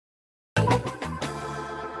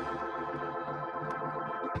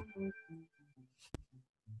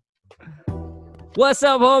What's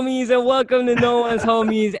up, homies, and welcome to No One's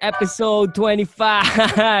Homies, episode 25.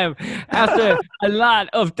 After a lot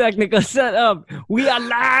of technical setup, we are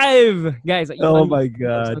live, guys. Oh my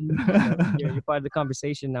God. You're part of the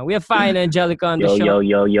conversation now. We have Fi and Angelica on the Yo,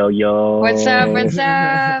 show. yo. What's up? What's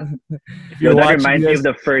up? If Yo, you're that watching reminds me this, of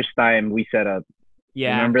the first time we set up.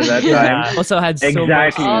 Yeah. Remember that Yeah. time? Also had so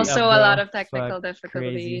Exactly. much. Also, a lot of Fuck, technical crazy.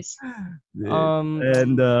 difficulties.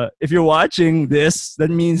 and if you're watching this, that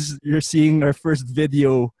means you're seeing our first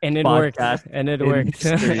video And it worked. podcast And it in worked.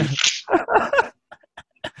 history.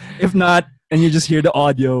 If not, and you just hear the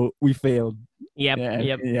audio, we failed. Yep.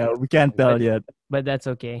 Yeah, we can't tell yet. But that's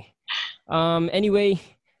okay. Anyway,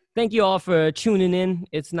 thank you all for tuning in.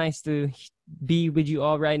 It's nice to be with you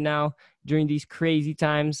all right now during these crazy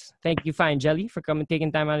times. Thank you, Fine Jelly, for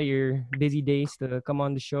taking time out of your busy days to come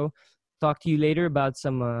on the show. Talk to you later about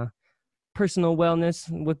some personal wellness,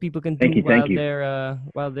 what people can do Thank you.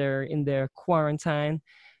 while they're in their quarantine.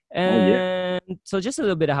 Oh, And so just a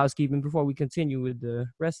little bit of housekeeping before we continue with the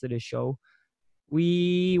rest of the show.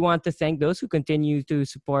 We want to thank those who continue to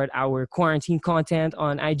support our quarantine content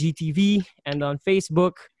on IGTV and on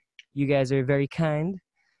Facebook. You guys are very kind.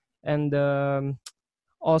 And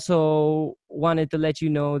also wanted to let you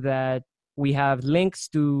know that we have links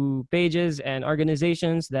to pages and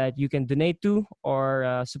organizations that you can donate to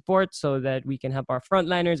or support so that we can help our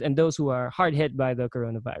frontliners and those who are hard hit by the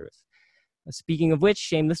coronavirus. Speaking of which,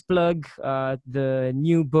 shameless plug, the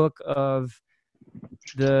new book of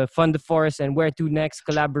the Fund the Forest and Where to Next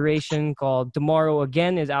collaboration called Tomorrow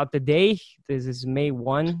Again is out today. This is May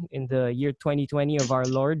 1 in the year 2020 of our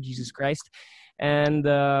Lord Jesus Christ. And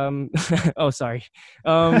oh, sorry.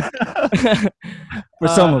 For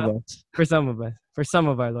some of us. For some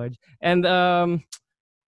of our Lord. And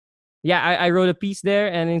yeah, I wrote a piece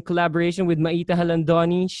there, and in collaboration with Maita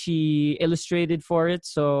Halandoni, she illustrated for it.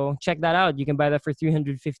 So check that out. You can buy that for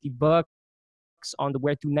 $350 on the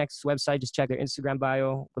Where to Next website. Just check their Instagram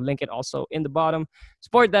bio. We'll link it also in the bottom.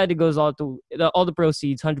 Support that. It goes all the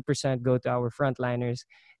proceeds, 100% go to our frontliners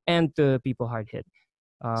and to people hard hit.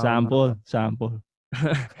 Sample.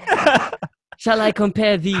 Shall I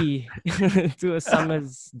compare thee to a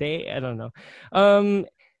summer's day? I don't know.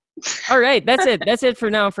 All right, that's it. That's it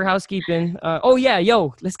for now for housekeeping. Oh yeah,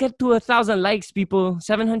 let's get to 1,000 likes, people.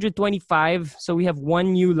 725. So we have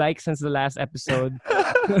one new like since the last episode.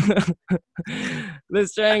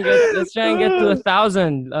 let's try and get to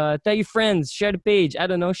 1,000. Tell your friends, share the page. I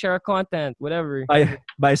don't know, share our content, whatever.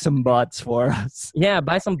 Buy some bots for us. Yeah,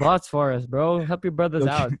 buy some bots for us, bro. Help your brothers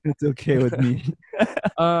out. It's okay with me.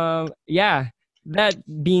 Yeah.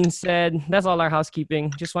 That being said, that's all our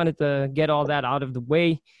housekeeping. Just wanted to get all that out of the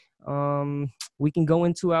way. We can go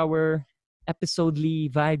into our episodely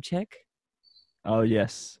vibe check. Oh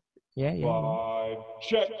yes. Yeah. Vibe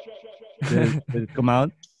check. Did it come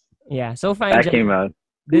out? Yeah. So fine. That came out.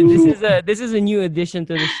 This is a new addition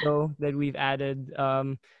to the show that we've added.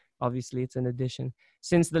 Obviously it's an addition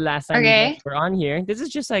since the last time you guys were on here. This is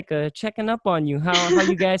just like a checking up on you. How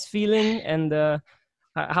you guys feeling and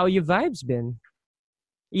how your vibes been?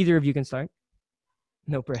 Either of you can start.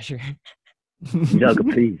 No pressure. Doug,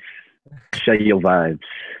 please share your vibes.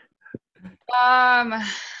 I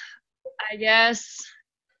guess,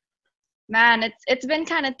 man, it's been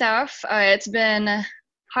kind of tough. It's been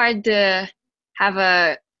hard to have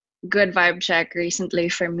a good vibe check recently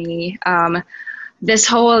for me. This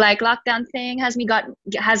whole like lockdown thing has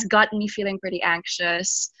gotten me feeling pretty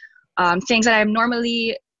anxious. Things that I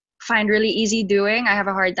normally find really easy doing, I have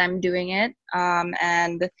a hard time doing it.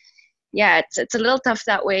 And yeah, it's a little tough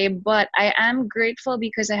that way, but I am grateful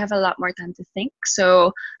because I have a lot more time to think.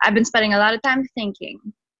 So I've been spending a lot of time thinking.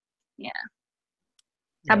 Yeah.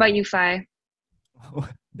 How about you, Fi?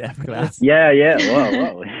 Deaf class. Yeah.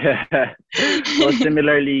 Whoa. Well,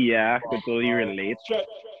 similarly, yeah, could totally relate.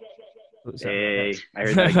 Oh, sorry. Hey, I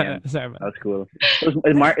heard that again. Sorry about That's cool.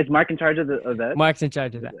 Is Mark in charge of that? Mark's in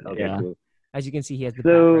charge of that. Okay, Yeah. cool. As you can see, he has the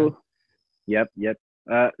background. So, yep.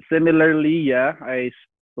 Similarly, yeah, I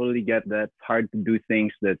totally get that. It's hard to do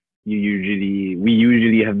things that we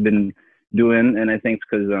usually have been doing, and I think it's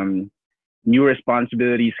because new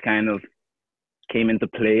responsibilities kind of came into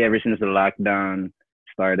play ever since the lockdown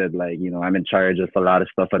started. Like, I'm in charge of a lot of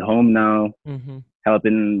stuff at home now, Mm-hmm.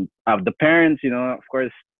 helping out the parents. Of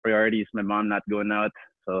course, priority is my mom not going out,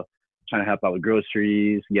 so trying to help out with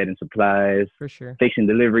groceries, getting supplies, For sure. fixing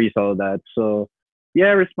deliveries, all that. So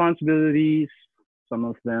yeah, responsibilities, some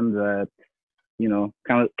of them that,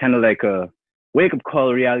 kind of like a wake up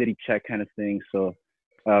call, reality check kind of thing. So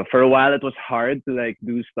for a while it was hard to like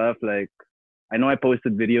do stuff like, I know I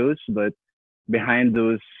posted videos, but behind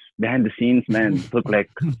those behind the scenes, man, it took like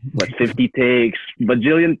what 50 takes,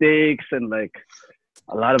 bajillion takes, and like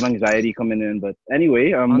a lot of anxiety coming in. But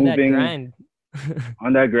anyway, I'm On that moving grind.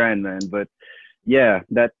 on that grind, man. But yeah,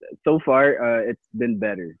 that so far it's been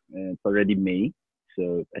better. It's already May,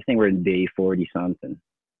 so I think we're in day 40 something.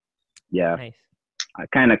 Yeah, Nice. I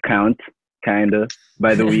kind of count, kind of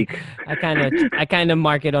by the week. I kind of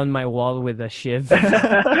mark it on my wall with a shiv.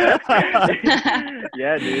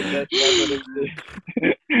 Yeah, dude, that's what it is.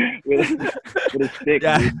 with a stick,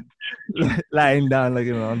 Yeah. dude. Lying down like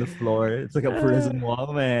on the floor. It's like a prison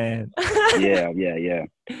wall, man. Yeah.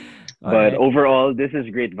 All But right. overall, this is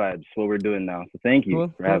great vibes. What we're doing now. So thank you Cool,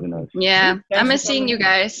 for cool. having us. Yeah, Thanks I'm for missing coming you in.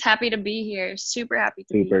 guys. Happy to be here. Super happy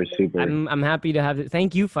to be Super, here. super. I'm happy to have it.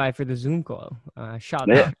 Thank you, Fi, for the Zoom call. Shout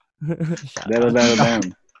Yeah. out. Shout Bam, out. bam, bam.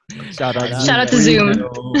 Shout out, Shout Shout out to Zoom.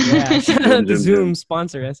 Yeah, shout out to Zoom. Zoom,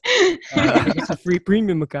 sponsor us. Give us a free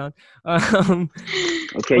premium account.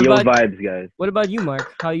 Okay, What yo about- vibes, guys. What about you,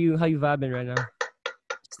 Mark? How you vibing right now?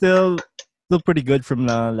 Still pretty good from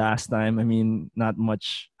the last time. I mean, not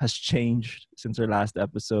much has changed since our last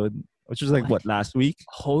episode, which was like What? what last week.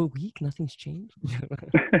 Whole week, nothing's changed.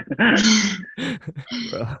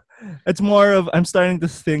 Bro. It's more of I'm starting to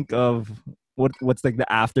think of what's like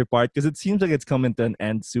the after part because it seems like it's coming to an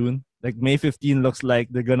end soon. Like May 15 looks like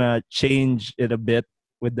they're gonna change it a bit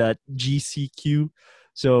with that GCQ.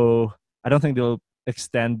 So I don't think they'll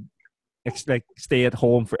extend like stay at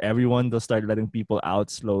home for everyone. They'll start letting people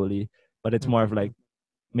out slowly. But it's more of like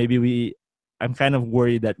maybe I'm kind of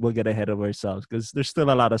worried that we'll get ahead of ourselves because there's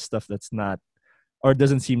still a lot of stuff that's not or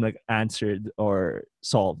doesn't seem like answered or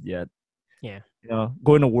solved yet. Yeah. You know,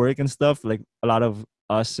 going to work and stuff, like a lot of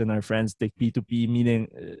us and our friends take P2P, meaning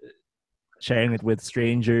sharing it with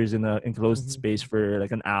strangers in an enclosed Mhm. space for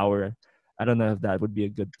like an hour. I don't know if that would be a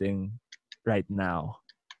good thing right now.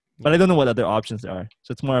 But I don't know what other options are.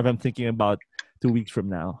 So it's more of I'm thinking about 2 weeks from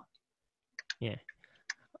now.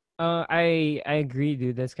 I agree,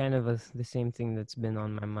 dude. That's kind of the same thing that's been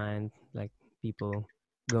on my mind. Like people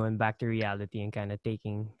going back to reality and kind of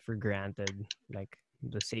taking for granted like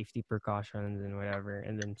the safety precautions and whatever,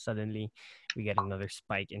 and then suddenly we get another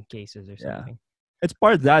spike in cases or Yeah. something. It's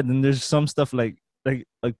part of that, and there's some stuff like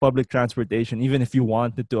public transportation. Even if you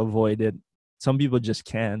wanted to avoid it, some people just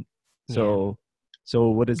can't. So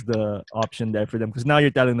what is the option there for them? Because now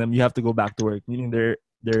you're telling them you have to go back to work, meaning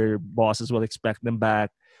their bosses will expect them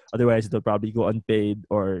back. Otherwise, they'll probably go unpaid,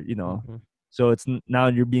 or Mhm. So it's now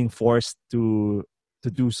you're being forced to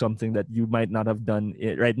do something that you might not have done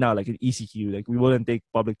it right now, like an ECQ. Like we wouldn't take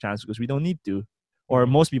public transport because we don't need to, or Mhm.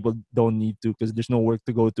 most people don't need to because there's no work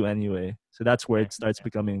to go to anyway. So that's where Yeah, it starts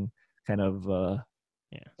becoming kind of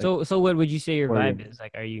Yeah. So what would you say your worrying. vibe is?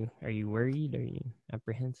 Like, are you worried? Are you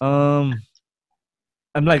apprehensive?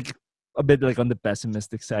 I'm like a bit like on the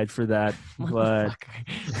pessimistic side for that, but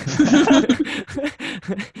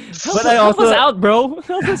Help, I help us also- out, bro.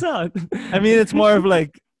 Help us out. I mean, it's more of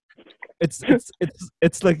like it's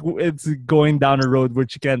like it's going down a road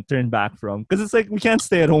which you can't turn back from because it's like we can't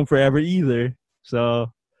stay at home forever either.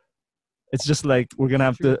 So it's just like we're gonna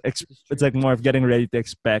have to. It's like more of getting ready to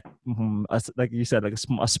expect, like you said, like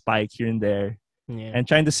a spike here and there, Yeah. and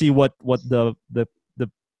trying to see what the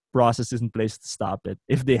process is in place to stop it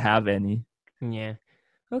if they have any. Yeah.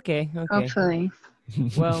 Okay. Hopefully.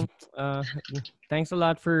 Well, thanks a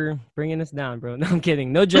lot for bringing us down, bro. No, I'm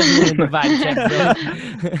kidding. No judgment in the vibe check zone.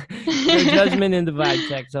 No judgment in the vibe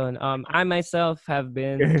check zone. I myself have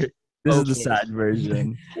been. This is the Okay. sad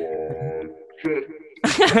version.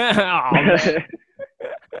 Aw, man.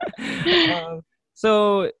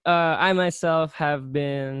 So I myself have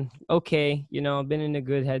been okay. Been in a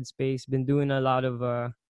good headspace. Been doing a lot of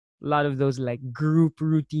those like group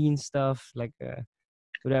routine stuff, like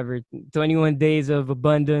whatever 21 days of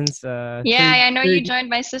abundance. Yeah, I know you 30 joined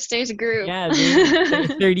my sister's group. Yeah,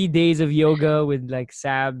 dude, 30 days of yoga with like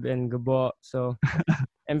Sab and Gabo. So,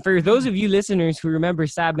 and for those of you listeners who remember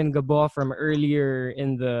Sab and Gabo from earlier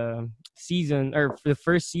in the season or for the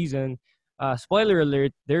first season, spoiler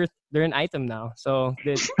alert, they're an item now. So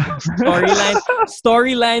the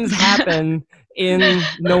storylines happen in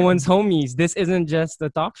No One's Homies. This isn't just a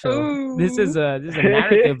talk show. This is a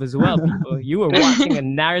narrative as well, people. You are watching a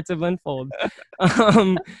narrative unfold.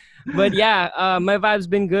 But yeah, my vibe's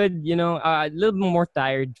been good. A little bit more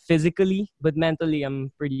tired physically, but mentally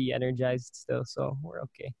I'm pretty energized still. So we're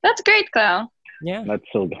okay. That's great, Clown. Yeah, That's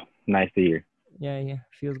so nice to hear. yeah,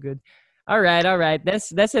 feels good. All right.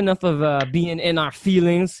 That's enough of being in our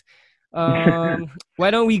feelings.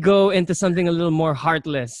 Why don't we go into something a little more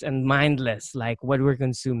heartless and mindless, like what we're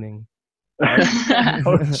consuming?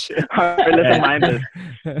 Oh shit! Heartless and mindless.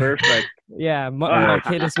 Perfect. Yeah, Ah. Mark,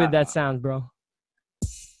 hit us with that sound, bro.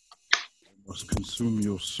 Must consume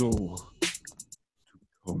your soul to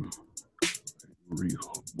become a real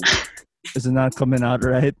boy. Is it not coming out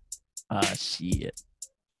right? Ah, shit.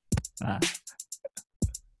 Ah.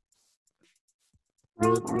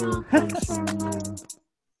 Red consumer.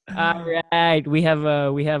 All right, we have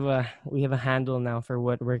a handle now for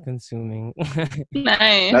what we're consuming.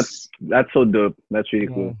 Nice. That's so dope. That's really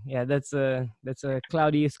Yeah, cool. yeah, that's a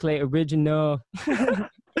Claudius Clay original.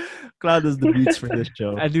 Cloud does the beats for this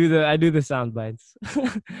show. I do the sound bites.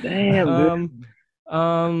 Damn,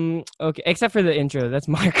 dude. Okay, except for the intro, that's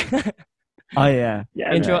Mark. Oh yeah.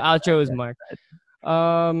 Yeah, Intro, man. outro is Mark.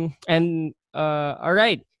 And all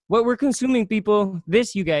right, what we're consuming, people.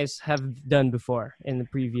 This you guys have done before in the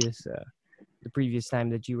previous time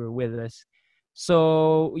that you were with us.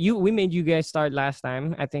 So we made you guys start last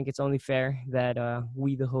time. I think it's only fair that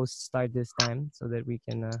we the hosts start this time so that we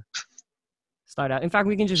can start out. In fact,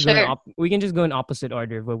 we can just Sure. go in opposite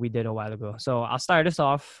order of what we did a while ago. So I'll start us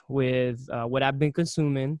off with what I've been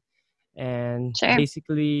consuming, and Sure.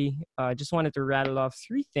 basically, just wanted to rattle off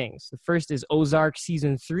three things. The first is Ozark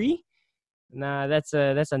season 3. Nah, that's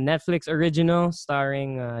a Netflix original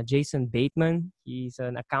starring Jason Bateman. He's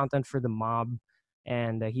an accountant for the mob,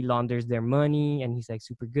 and he launders their money, and he's like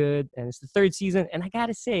super good. And it's the third season, and I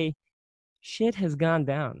gotta say, shit has gone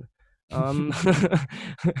down. Um,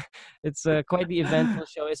 it's quite the eventful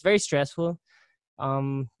show. It's very stressful.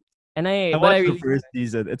 And I but I watched the really first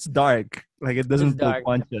season. It's dark. Like it doesn't pull dark.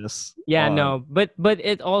 punches. yeah no, but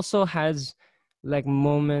it also has like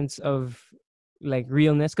moments of like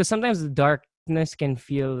realness, because sometimes the darkness can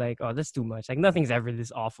feel like, oh, that's too much, like nothing's ever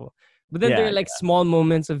this awful, but then there Yeah, are like small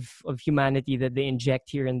moments of humanity that they inject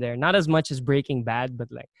here and there, not as much as Breaking Bad, but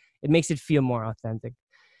like it makes it feel more authentic.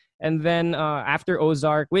 And then after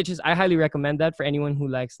Ozark, which is, I highly recommend that for anyone who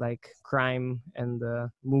likes like crime and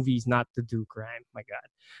movies not to do crime. My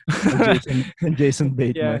And God. Jason Yeah,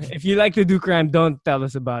 Bateman. if you like to do crime, don't tell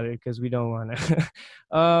us about it because we don't want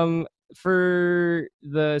to. For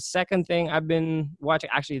the second thing I've been watching,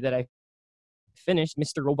 actually, that I finished,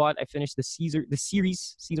 Mr. Robot. I finished the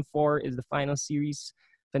series. Season 4 is the final series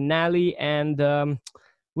finale, and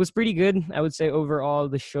was pretty good. I would say overall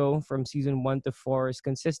the show from season 1 to 4 is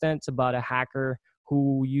consistent. It's about a hacker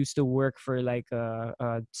who used to work for like a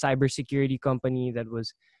cybersecurity company that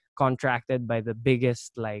was contracted by the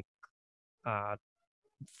biggest like uh,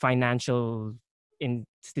 financial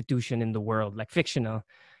institution in the world, like fictional.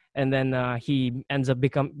 And then he ends up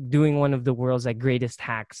doing one of the world's like greatest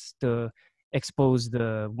hacks to expose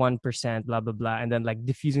the 1%, blah blah blah, and then like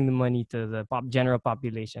diffusing the money to the general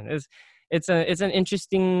population. It's an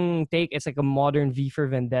interesting take. It's like a modern V for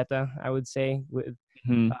Vendetta, I would say, with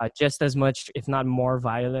Mhm. just as much, if not more,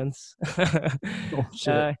 violence. Oh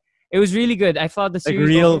shit. It was really good. I thought the Like series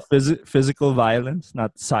real physical violence,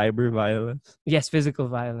 not cyber violence. yes, physical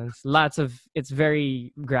violence. Lots of, it's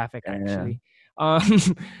very graphic Yeah. actually. Um,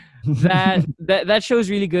 that show is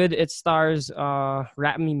really good. It stars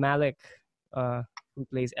Rami Malek, who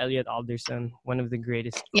plays Elliot Alderson, one of the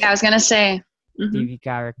greatest Yeah, I was gonna say. Mhm. TV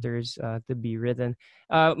characters to be written.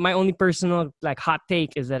 My only personal like hot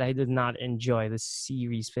take is that I did not enjoy the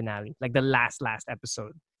series finale, like the last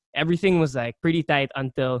episode. Everything was like pretty tight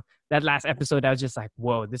until that last episode. I was just like,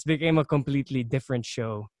 whoa, this became a completely different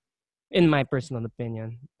show, in my personal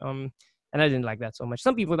opinion. And I didn't like that so much.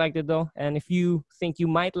 Some people liked it though, and if you think you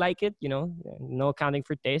might like it, no accounting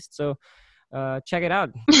for taste. So check it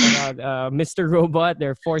out. Check out Mr. Robot.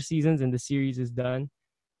 There are 4 seasons, and the series is done.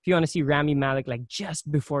 If you want to see Rami Malek like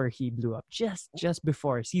just before he blew up, just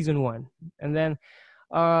before season 1, and then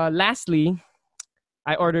lastly,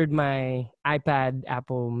 I ordered my iPad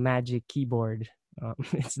Apple Magic keyboard.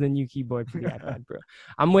 It's the new keyboard for the iPad, bro.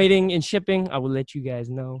 I'm waiting in shipping. I will let you guys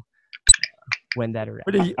know when that arrives.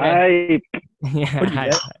 Where did you, I Yeah, What do you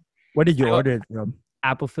get? where did you I- order it from?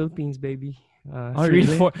 Apple Philippines, baby. Oh, 3 to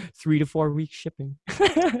really? 4, 3 to 4 weeks shipping.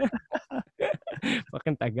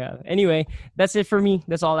 Fucking tagal. Anyway, that's it for me.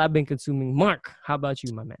 That's all I've been consuming. Mark, how about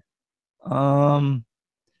you, my man?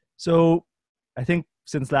 So I think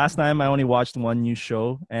since last time I only watched one new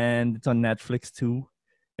show, and it's on Netflix too.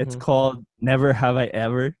 It's Mhm. called Never Have I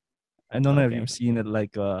Ever. I don't know if Okay. you've seen it,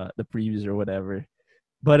 like the previews or whatever,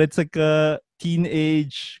 but it's like a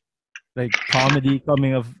teenage like comedy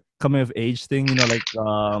coming of age thing. Like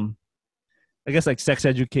I guess like sex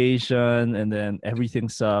education, and then everything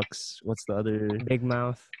sucks. What's the other? Big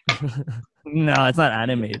Mouth. No, it's not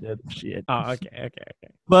animated. Shit. Oh, okay.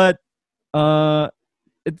 But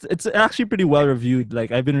it's actually pretty well reviewed.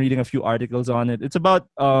 Like I've been reading a few articles on it. It's about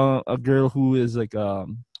a girl who is like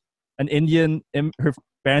an Indian. Her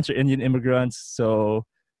parents are Indian immigrants, so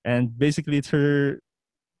and basically it's her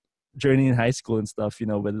journey in high school and stuff. You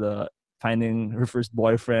know, with finding her first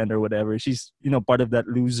boyfriend or whatever. She's part of that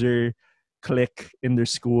loser clique in their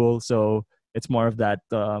school, so it's more of that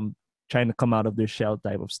trying to come out of their shell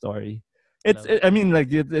type of story. I mean,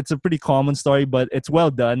 like it's a pretty common story, but it's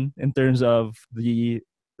well done in terms of the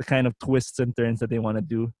kind of twists and turns that they want to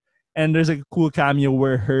do. And there's a cool cameo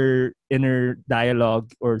where her inner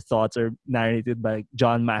dialogue or thoughts are narrated by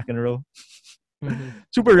John McEnroe. Mhm.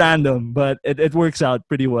 Super random, but it works out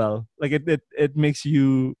pretty well. Like it makes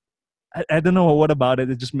you. I don't know what about it.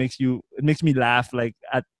 It just makes me laugh like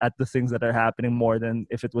at the things that are happening more than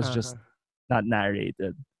if it was just Uh-huh. not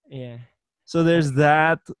narrated. Yeah. So there's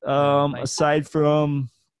that. Like- Aside from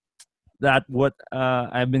that, what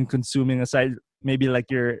I've been consuming, aside maybe like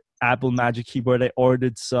your Apple Magic Keyboard, I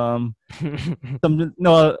ordered some.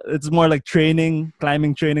 No, it's more like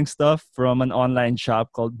climbing training stuff from an online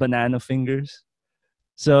shop called Banana Fingers.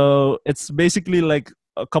 So it's basically like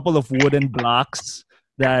a couple of wooden blocks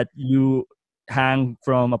that you hang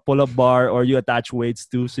from a pull-up bar or you attach weights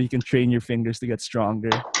to, so you can train your fingers to get stronger.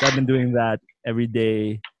 So I've been doing that every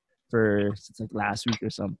day since like last week or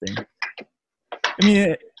something. I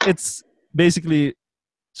mean, it's basically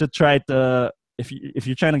to try to if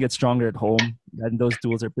you're trying to get stronger at home, then those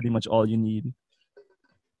tools are pretty much all you need.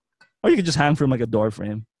 Or you can just hang from like a door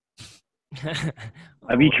frame.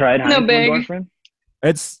 Have you tried No hanging from a big. door frame?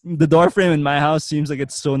 It's the door frame in my house seems like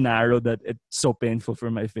it's so narrow that it's so painful for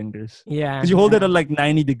my fingers. Yeah. Because you hold it at like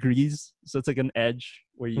 90 degrees, so it's like an edge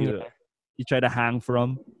where you Yeah. you try to hang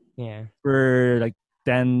from Yeah. for like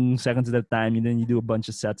 10 seconds at a time, and then you do a bunch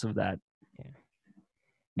of sets of that.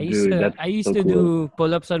 Dude, that's I used so to cool. do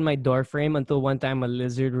pull-ups on my door frame until one time a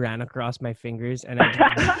lizard ran across my fingers and I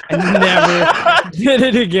never did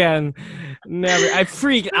it again. Never. I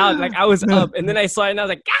freaked out. Like I was up and then I saw it and I was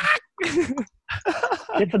like, "Ah!"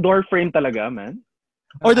 It's a door frame talaga, man.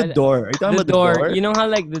 Or the door. Are you talking The about the door. door? You know how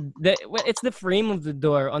like it's the frame of the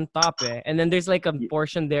door on top, and then there's like a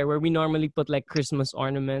portion there where we normally put like Christmas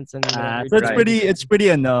ornaments and whatever. So it's Right. pretty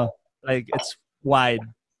like it's wide.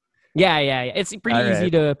 Yeah. It's pretty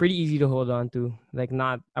Alright. pretty easy to hold on to. Like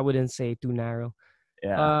not, I wouldn't say too narrow.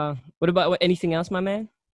 Yeah. What about anything else, my man?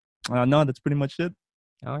 No, that's pretty much it.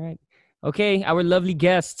 All right. Okay, our lovely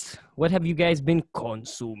guests. What have you guys been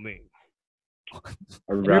consuming?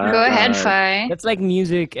 Alright, Go ahead, Fi. That's like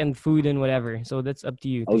music and food and whatever. So that's up to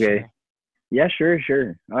you. To Okay. share. Yeah,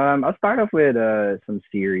 sure. I'll start off with some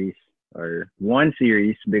series or one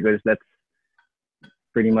series because that's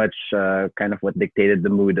pretty much kind of what dictated the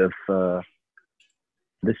mood of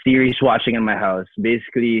the series watching in my house.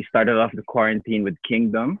 Basically, started off the quarantine with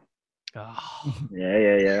Kingdom. Oh.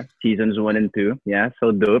 Yeah. Seasons 1 and 2. Yeah,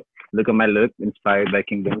 so dope. Look at my look, inspired by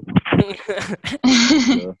Kingdom.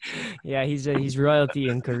 So, Yeah, he's royalty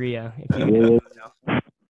in Korea. If you yeah.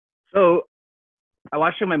 So I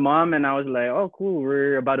watched it with my mom, and I was like, "Oh, cool.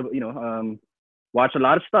 We're about to, watch a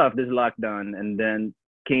lot of stuff this lockdown." And then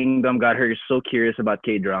Kingdom got her so curious about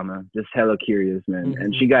K-drama, just hella curious, man.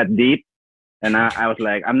 And she got deep, and I was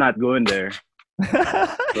like, "I'm not going there."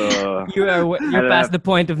 So you're I past left. the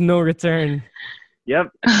point of no return. Yep.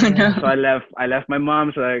 Oh no. So I left my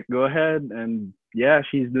mom's like, "Go ahead," and yeah,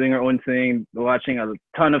 she's doing her own thing, watching a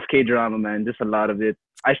ton of K-drama, man, just a lot of it.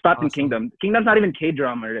 I stopped in Awesome. Kingdom. Kingdom's not even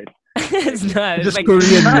K-drama, right? It's not. It's Just like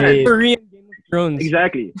Korean made. Korean Game of Thrones.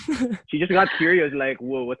 Exactly. She just got curious, like,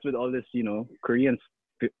 whoa, what's with all this, Korean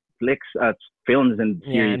flicks, films and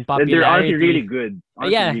Yeah, series? and They're honestly popularity. really good.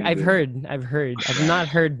 Honestly, Yeah, really I've good. heard. I've not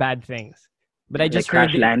heard bad things, but I Like just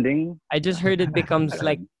Crash heard. Landing, I just heard it becomes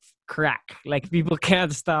like crack. Like people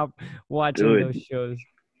can't stop watching Dude. those shows.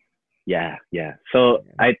 yeah. So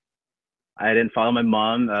I didn't follow my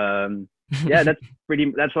mom. Yeah,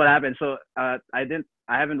 that's what happened. So I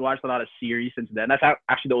haven't watched a lot of series since then. That's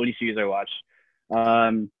actually the only series I watched.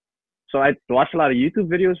 So I watched a lot of YouTube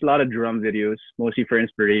videos, a lot of drum videos, mostly for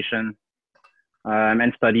inspiration,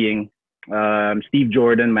 and studying. Steve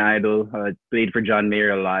Jordan, my idol, played for John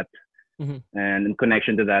Mayer a lot. Mhm. And in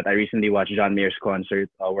connection to that, I recently watched John Mayer's concert,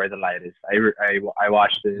 Where the Light Is. I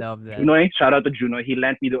watched it. Love that. Junoy, shout out to Junoy. He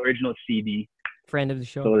lent me the original CD. Friend of the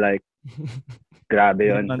show. So like, grabe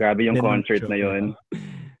yun. Grabe yung Din ng concert show. na yun.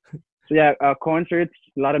 So yeah, concerts,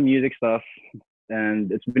 a lot of music stuff.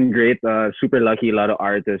 And it's been great. Super lucky. A lot of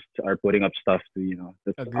artists are putting up stuff too.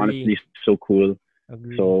 That's Agree. honestly so cool.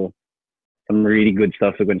 Agreed. So some really good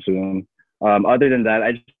stuff to consume. Other than that,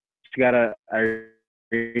 I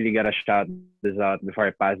really gotta shout this out before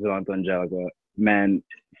I pass it on to Angelica. man,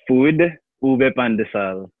 food, ube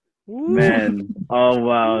pandesal. Man, oh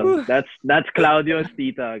wow, Woo. that's Claudio's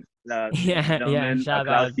tita. Yeah, yeah. Gentlemen, Shout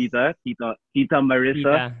Klaus out, tita Marissa.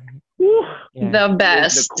 Tita. Woo, Yeah, The is the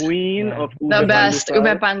best. queen yeah. of The ube best. Ube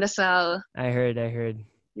pandesal. pandesal. I heard.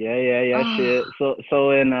 Yeah. Oh,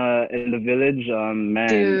 So in the village, man,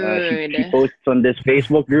 she dude. posts on this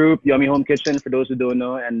Facebook group, Yummy Home Kitchen, for those who don't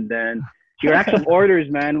know, and then she racks up orders,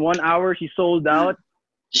 man. 1 hour she sold out.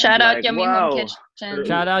 I was Shout out like, Yummy Home wow. Kitchen.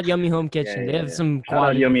 Shout out Yummy Home Yeah, Kitchen. They yeah, have yeah. some Shout out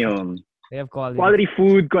quality Yummy food. Home. They have quality. Quality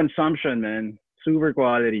food consumption, man. Super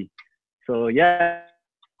quality. So yeah,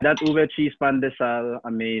 that ube cheese pandesal,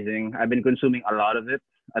 amazing. I've been consuming a lot of it,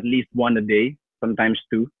 at least one a day, sometimes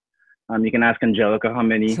two. You can ask Angelica how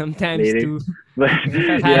many Sometimes later. too. But If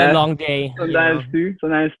I've had a yeah, long day, sometimes two,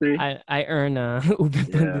 sometimes three. I earn ube Yeah.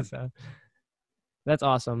 pandesal. That's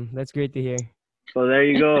awesome. That's great to hear. So there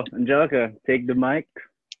you go, Angelica. Take the mic.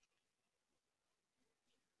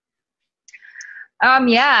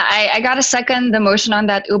 Yeah, I gotta second the motion on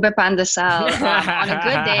that ube pandesal. On a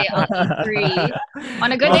good day, I'll eat three.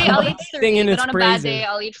 On a good day, I'll eat Singing three, but its on a bad day, praises.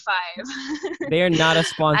 I'll eat five. They are not a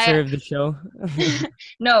sponsor I of the show.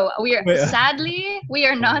 no, Wait, sadly we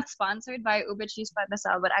are not sponsored by Ube Cheese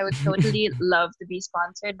Pandesal, but I would totally love to be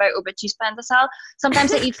sponsored by Ube Cheese Pandesal.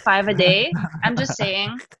 Sometimes I eat five a day. I'm just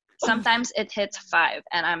saying, sometimes it hits five,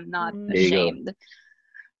 and I'm not There you go. ashamed.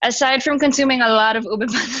 Aside from consuming a lot of Ube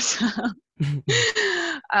Pandesal,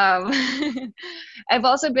 um, I've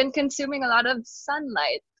also been consuming a lot of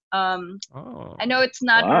sunlight. Oh, I know it's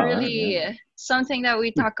not Wow. really something that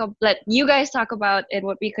we let you guys talk about in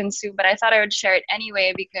what we consume, but I thought I would share it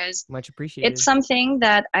anyway because much appreciated. it's something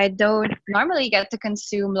that I don't normally get to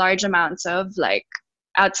consume large amounts of, like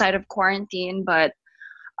outside of quarantine. But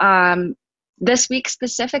this week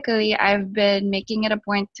specifically, I've been making it a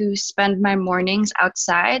point to spend my mornings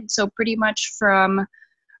outside. So pretty much from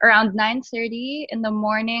around 9:30 in the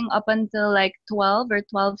morning up until like 12 or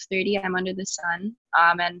 12:30, I'm under the sun.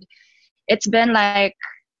 And it's been like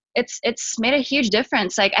it's made a huge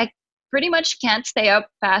difference. Like I pretty much can't stay up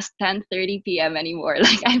past 10:30 p.m. anymore.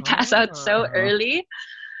 Like I pass out so early.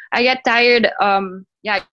 I get tired.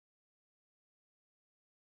 I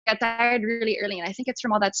get tired really early, and I think it's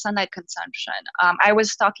from all that sunlight consumption. I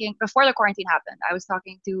was talking before the quarantine happened. I was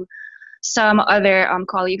talking to some other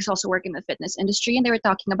colleagues also work in the fitness industry, and they were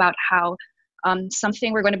talking about how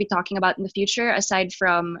something we're going to be talking about in the future, aside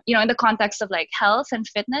from, in the context of like health and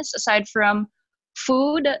fitness, aside from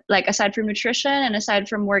food, like aside from nutrition and aside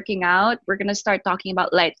from working out, we're going to start talking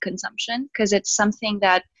about light consumption, because it's something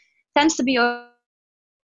that tends to be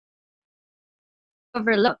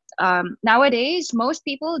overlooked. Nowadays, most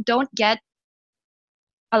people don't get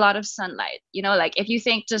a lot of sunlight. Like if you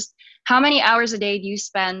think just how many hours a day do you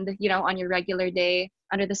spend, on your regular day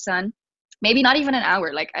under the sun? Maybe not even an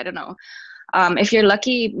hour, like, I don't know. If you're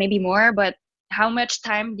lucky, maybe more, but how much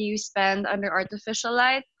time do you spend under artificial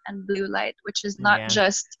light and blue light, which is not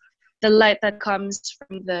just the light that comes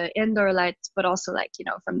from the indoor lights, but also like,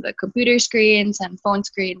 from the computer screens and phone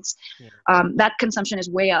screens. That consumption is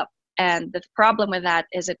way up. And the problem with that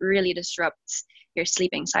is it really disrupts your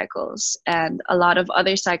sleeping cycles and a lot of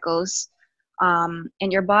other cycles in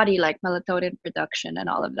your body, like melatonin production and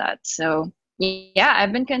all of that. So yeah,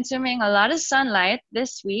 I've been consuming a lot of sunlight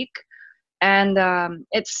this week, and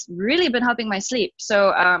it's really been helping my sleep.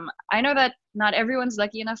 So I know that not everyone's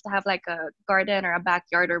lucky enough to have like a garden or a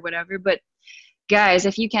backyard or whatever, but guys,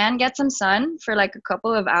 if you can get some sun for like a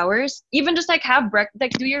couple of hours, even just like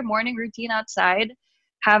like do your morning routine outside,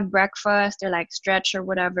 have breakfast or like stretch or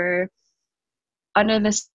whatever under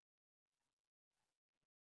the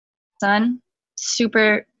sun,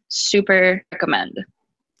 super recommend.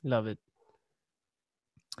 Love it.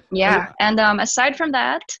 Yeah. And aside from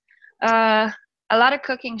that, a lot of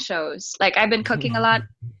cooking shows. Like I've been cooking a lot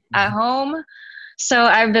at home, so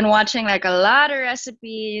I've been watching like a lot of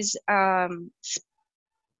recipes. I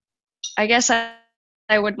guess I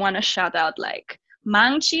would want to shout out like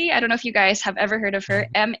Mangchi. I don't know if you guys have ever heard of her.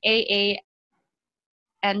 MAANGCHI,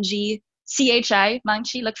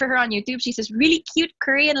 Mangchi. Look for her on YouTube. She's this really cute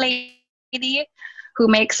Korean lady who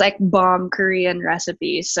makes like bomb Korean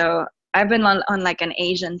recipes. So I've been on like an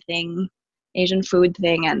Asian food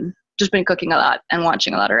thing, and just been cooking a lot and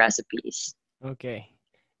watching a lot of recipes. Okay,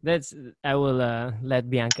 I will let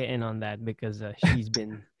Bianca in on that because she's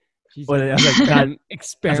been Well, I was like, God, I was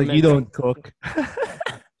experimenting. like, you don't cook.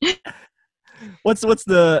 What's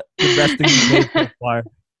the best thing you made so far?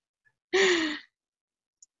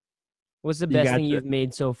 What's the You best got thing the- you've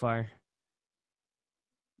made so far?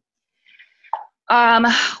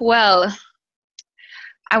 Well,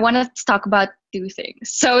 I want to talk about do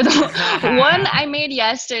things. So the one I made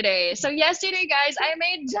yesterday. So yesterday, guys, I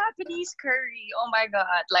made Japanese curry. Oh my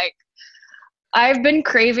god! Like I've been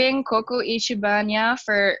craving Coco Ichibanya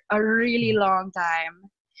for a really long time.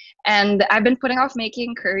 And I've been putting off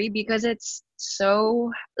making curry because it's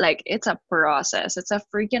so like it's a process. It's a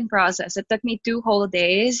freaking process. It took me 2 whole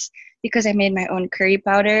days because I made my own curry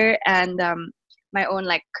powder and my own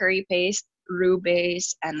like curry paste, roux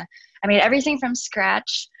base, and I made everything from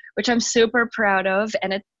scratch, which I'm super proud of.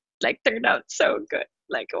 And it like turned out so good.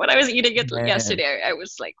 Like when I was eating it Man. yesterday, I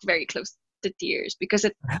was like very close to tears because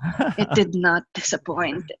it did not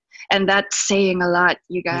disappoint. And that's saying a lot,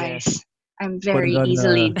 you Yeah. guys. I'm Put very it on,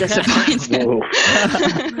 easily disappointed. Whoa.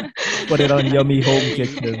 Put it on Yummy Home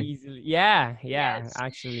Kitchen. Easily. Yeah, Yes.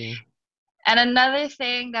 actually. And another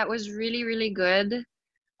thing that was really, really good,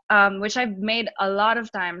 which I've made a lot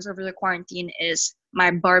of times over the quarantine, is my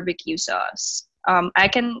barbecue sauce. I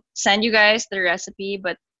can send you guys the recipe,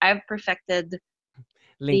 but I've perfected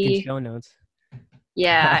Link in the show notes.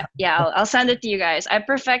 I'll send it to you guys. I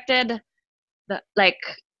perfected the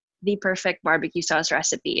perfect barbecue sauce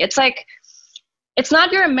recipe. It's like it's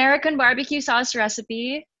not your American barbecue sauce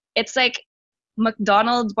recipe. It's like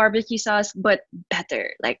McDonald's barbecue sauce, but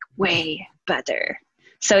better, like way better.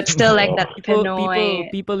 So it's still like that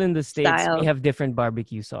Pinoy People in the States style. may have different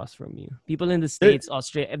barbecue sauce from you. People in the States,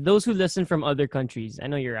 Australia, those who listen from other countries, I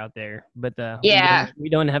know you're out there, but Yeah. we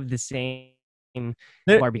don't have the same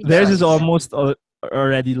There- barbecue theirs is sauce. almost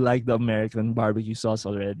already like the American barbecue sauce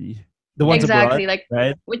already. The ones Exactly, abroad, like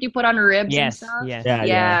right? what you put on ribs and Yes, stuff. yes, Yeah,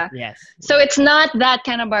 Yeah. yes. So it's not that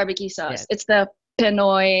kind of barbecue sauce. Yes. It's the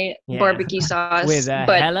Pinoy Yeah. barbecue sauce. With a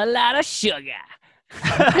but hell of a lot of sugar.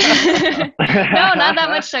 no, not that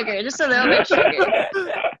much sugar, just a little bit sugar.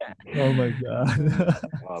 Oh my god.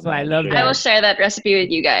 Oh, So I man, love shit. I will that. share that recipe with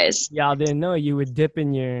you guys. Y'all didn't know you would dip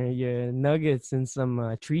in your nuggets in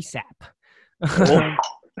some tree sap. Oh.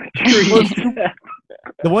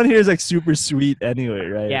 The one here is like super sweet anyway,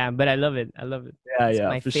 right? Yeah, but I love it. I love it. yeah, It's yeah,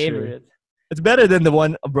 my for sure. favorite. It's better than the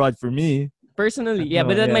one abroad for me. Personally, yeah, No,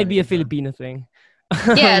 but that yeah, might be a yeah. Filipino thing.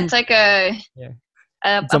 Yeah, it's like a Yeah.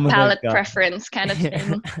 a Someone palate like, preference kind of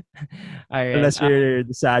thing. All right. Unless you're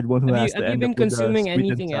the sad one who have you- has to have you end been up with the consuming sweet and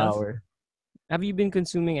anything else? sour. Have you been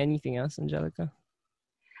consuming anything else, Angelica?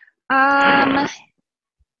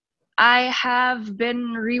 I have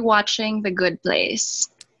been rewatching The Good Place.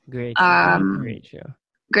 Great show. Um, Great show.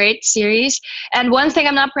 Great series. And one thing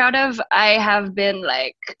I'm not proud of, I have been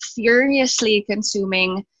like furiously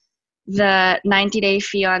consuming the 90 Day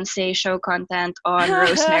Fiancé show content on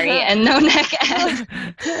Rosemary and No Neck Ed.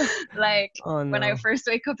 Like Oh no. when I first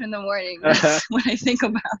wake up in the morning, that's what I think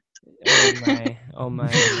about. Oh my.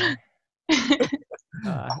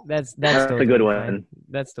 That's That's totally a good fine. one.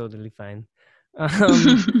 That's totally fine.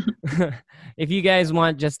 If you guys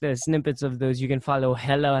want just the snippets of those, you can follow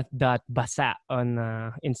hella.basa on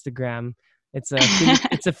Instagram. It's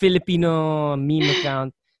a Filipino meme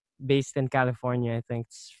account based in California. I think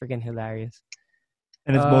it's freaking hilarious.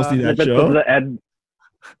 And it's mostly that Snippets of show. the Ed.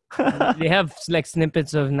 They have like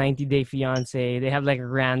snippets of 90 Day Fiance. They have like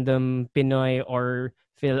random Pinoy or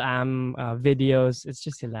Phil-Am videos. It's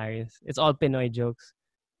just hilarious. It's all Pinoy jokes.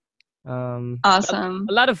 Awesome.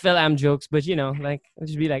 A lot of Phil-Am jokes, but like I'll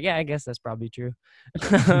just be like, yeah, I guess that's probably true.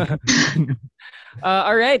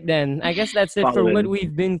 All right then. I guess that's it for what Following.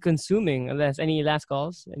 we've been consuming. Unless any last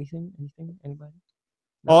calls? Anything? Anybody?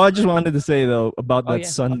 Oh, I just wanted to say though about Oh, that yeah.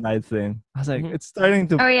 sunlight thing. I was like, Mhm. it's starting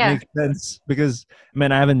to Oh, yeah. make sense because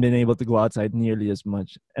man, I haven't been able to go outside nearly as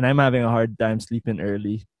much, and I'm having a hard time sleeping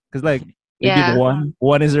early because like maybe Yeah.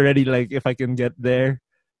 one is already like if I can get there,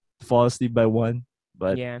 fall asleep by 1,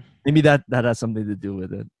 but Yeah, maybe that has something to do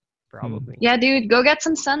with it. probably. Yeah, dude, go get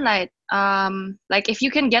some sunlight. Like if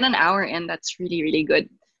you can get an hour in, that's really, really good.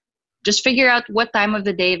 Just figure out what time of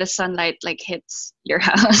the day the sunlight like hits your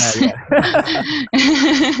house. Yeah,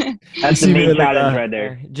 That's You the see main like, challenge right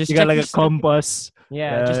there. Just You got check like your a compass.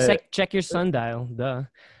 Yeah, just Uh, check your sundial. Duh.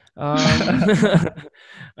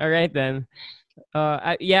 All right then.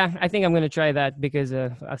 I think I'm gonna try that because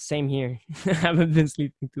same here. I haven't been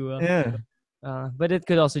sleeping too well. Yeah. But it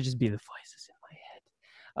could also just be the voices in my head.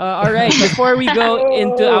 All right. Before we go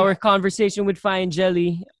into our conversation with Fine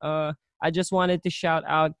Jelly, I just wanted to shout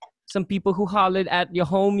out some people who hollered at your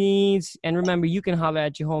homies. And remember, you can holler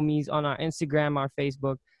at your homies on our Instagram, our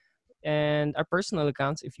Facebook, and our personal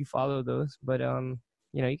accounts if you follow those. But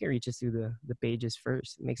you can reach us through the pages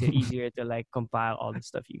first. It makes it easier to like compile all the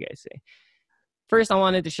stuff you guys say. First, I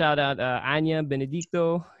wanted to shout out Anya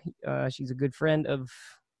Benedicto. She's a good friend of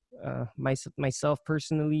myself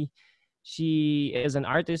personally. She is an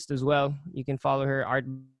artist as well. You can follow her, Art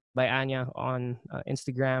by Anya on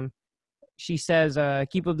Instagram. She says,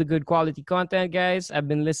 keep up the good quality content, guys. I've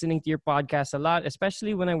been listening to your podcast a lot,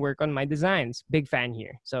 especially when I work on my designs. Big fan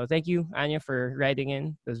here. So thank you, Anya, for writing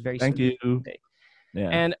in. It was very Thank sweet. you. Yeah.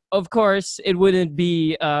 And of course, it wouldn't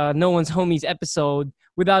be No One's Homies episode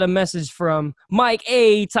without a message from Mike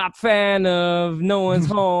A, top fan of No One's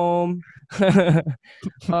Home.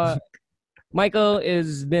 Michael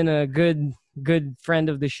has been a good friend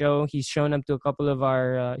of the show. He's shown up to a couple of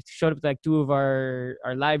our showed up to like 2 of our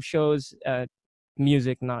live shows,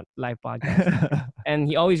 music, not live podcast. And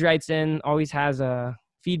he always writes in, always has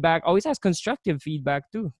feedback, always has constructive feedback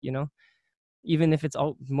too, even if it's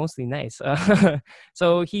all mostly nice.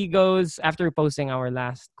 So he goes, after posting our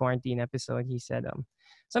last quarantine episode, he said,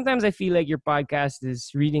 sometimes I feel like your podcast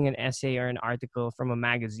is reading an essay or an article from a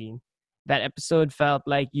magazine. That episode felt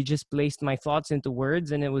like you just placed my thoughts into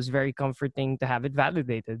words, and it was very comforting to have it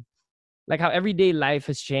validated. Like how everyday life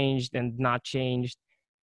has changed and not changed,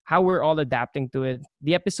 how we're all adapting to it.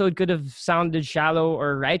 The episode could have sounded shallow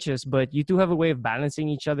or righteous, but you two have a way of balancing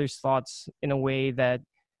each other's thoughts in a way that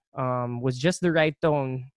was just the right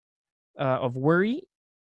tone of worry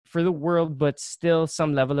for the world, but still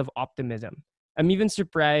some level of optimism. I'm even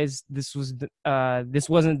surprised this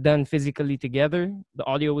wasn't done physically together. The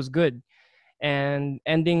audio was good. And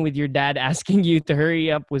ending with your dad asking you to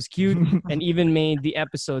hurry up was cute and even made the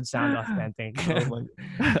episode sound authentic. Oh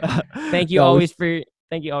my. Thank you No, always, we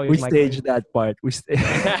Michael. staged that part. It's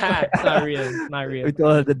not real. It's not real. We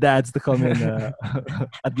told the dads to come in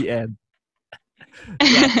at the end.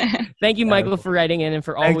 Thank you, Michael, for writing in and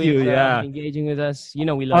for Thank always you, yeah. engaging with us. We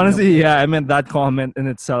love Honestly, you. yeah, I mean that comment in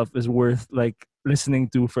itself is worth like listening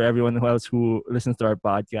to for everyone else who listens to our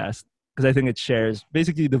podcast, because I think it shares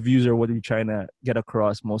basically the views are what we're trying to get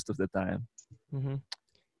across most of the time. Mm-hmm.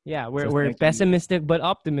 Yeah, we're So thank you. pessimistic but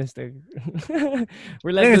optimistic. We're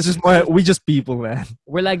I like think it's those, just more, we just people, man.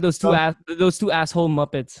 we're like those two Oh. those two asshole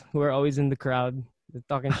Muppets who are always in the crowd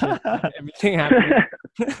talking shit. Everything happens.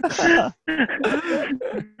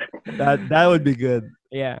 That would be good.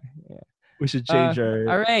 Yeah. We should change our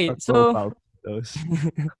All right. our So profile photos.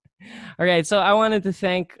 all right. So I wanted to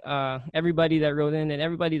thank everybody that wrote in and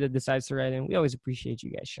everybody that decides to write in. We always appreciate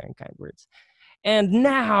you guys sharing kind words. And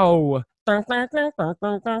now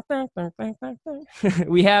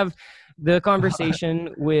we have the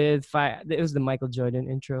conversation with Fi. It was the Michael Jordan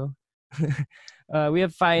intro. We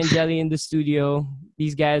have Fi and Jelly in the studio.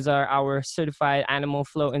 These guys are our certified animal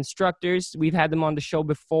flow instructors. We've had them on the show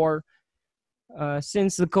before.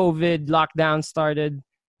 Since the COVID lockdown started,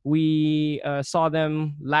 we saw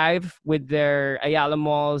them live with their Ayala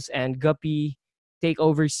Malls and Guppy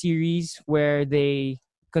Takeover series, where they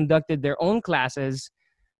conducted their own classes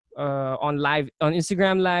on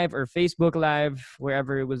Instagram Live or Facebook Live,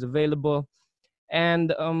 wherever it was available.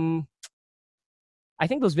 And I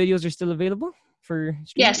think those videos are still available for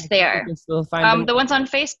streaming. Yes, they are. You can still find them. The ones on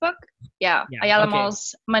Facebook? Yeah. Yeah, Ayala okay.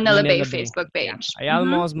 Malls Manila Bay Manila Bay. Facebook page. Ayala Mhm.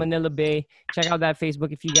 Malls, Manila Bay. Check out that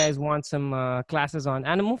Facebook if you guys want some classes on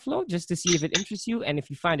animal flow, just to see if it interests you. And if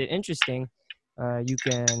you find it interesting, you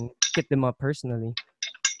can hit them up personally.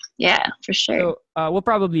 Yeah, for sure. So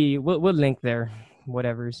we'll link there,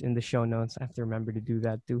 whatever's in the show notes. I have to remember to do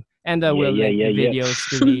that too. And we'll link the videos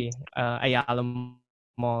to the Ayala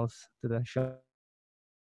Malls to the show.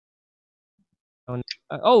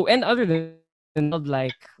 And other than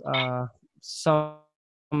like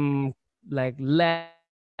some like less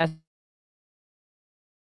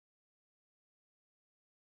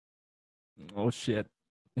Oh shit!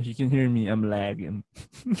 If you can hear me, I'm lagging.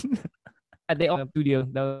 they all studio.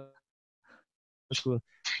 That was cool.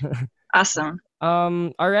 Awesome.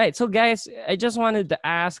 All right. So guys, I just wanted to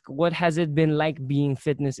ask, what has it been like being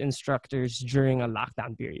fitness instructors during a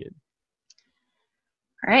lockdown period?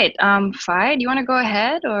 All right. Fi, do you want to go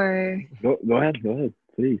ahead or? Go ahead,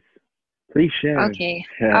 please share. Okay.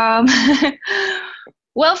 Yeah.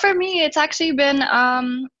 Well, for me, it's actually been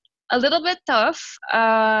a little bit tough.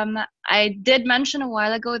 I did mention a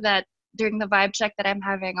while ago that during the vibe check that I'm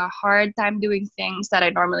having a hard time doing things that I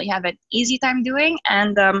normally have an easy time doing,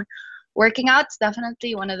 and working out's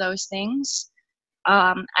definitely one of those things.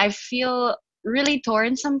 I feel really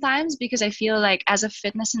torn sometimes because I feel like as a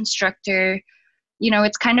fitness instructor,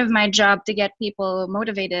 it's kind of my job to get people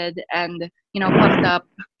motivated and, pumped up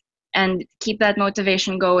and keep that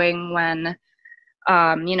motivation going when,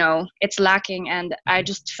 it's lacking. And I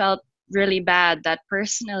just felt really bad that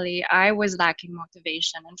personally I was lacking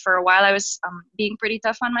motivation. And for a while I was being pretty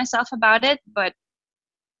tough on myself about it. But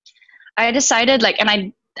I decided, and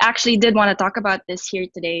I actually did want to talk about this here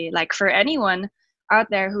today, for anyone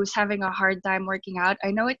out there who's having a hard time working out,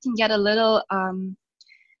 I know it can get a little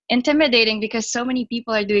intimidating because so many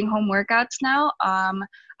people are doing home workouts now.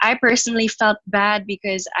 I personally felt bad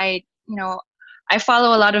because I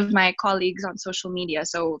follow a lot of my colleagues on social media,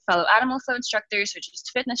 so fellow Animal Flow instructors or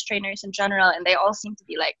just fitness trainers in general, and they all seem to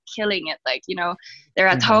be like killing it. Like, they're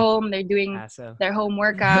at home, they're doing Hassle. their home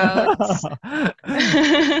workouts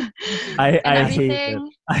I and hate it.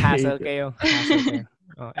 everything. I hate Hassle it. kayo. Hassle kayo.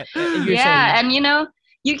 Oh, you're Yeah, saying and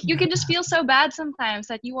you can just feel so bad sometimes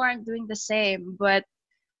that you aren't doing the same. But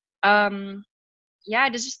yeah, I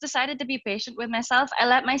just decided to be patient with myself. I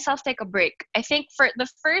let myself take a break. I think for the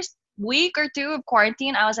first week or two of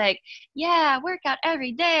quarantine, I was like, yeah, work out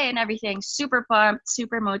every day and everything, super pumped,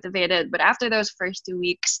 super motivated. But after those first 2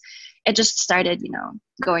 weeks, it just started,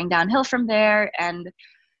 going downhill from there. And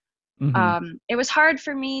it was hard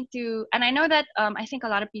for me to, and I know that I think a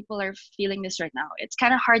lot of people are feeling this right now. It's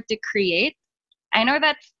kind of hard to create. I know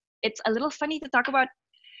that it's a little funny to talk about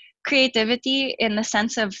creativity in the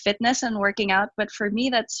sense of fitness and working out, but for me,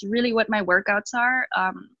 that's really what my workouts are.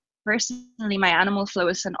 Personally, my Animal Flow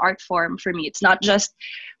is an art form for me. It's not just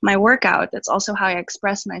my workout, it's also how I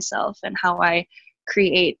express myself and how I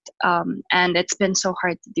create. And it's been so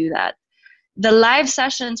hard to do that. The live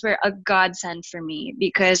sessions were a godsend for me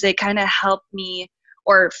because they kind of helped me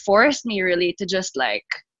or forced me really to just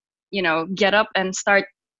get up and start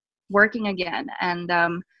working again. And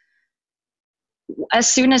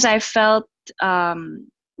as soon as I felt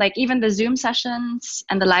even the Zoom sessions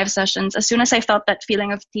and the live sessions, as soon as I felt that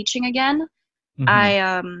feeling of teaching again,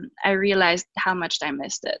 I realized how much I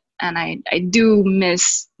missed it. And I do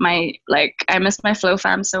miss I miss my Flow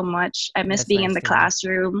fam so much. I miss That's being nice in the to hear.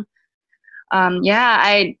 classroom.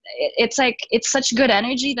 It's such good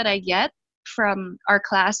energy that I get from our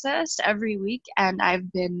classes every week, and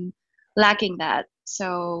I've been lacking that.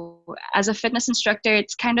 So as a fitness instructor,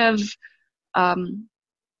 it's kind of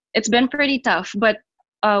it's been pretty tough, but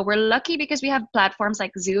we're lucky because we have platforms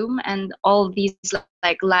like Zoom and all these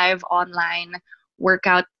live online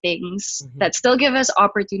workout things that still give us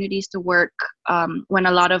opportunities to work when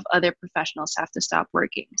a lot of other professionals have to stop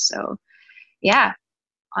working. So yeah,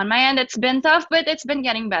 on my end, it's been tough, but it's been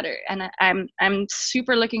getting better, and I'm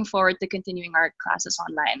super looking forward to continuing our classes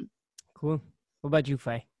online. Cool. What about you,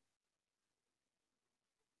 Fai?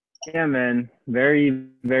 Yeah, man. Very,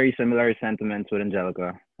 very similar sentiments with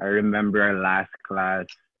Angelica. I remember our last class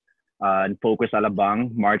in Focus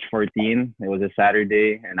Alabang, March 14. It was a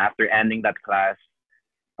Saturday. And after ending that class,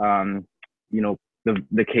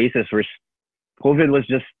 the cases were, COVID was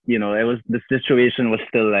just, the situation was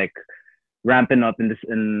still ramping up in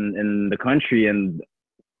the country. And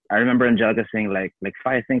I remember Angelica saying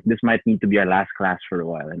Fai, I think this might need to be our last class for a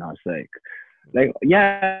while. And I was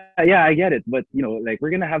yeah, I get it, but we're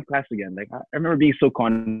gonna have class again. I remember being so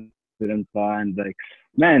confident and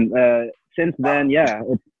man, since then, yeah,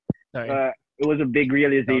 it was a big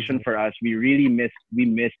realization for us. We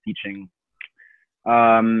missed teaching.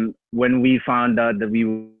 When we found out that we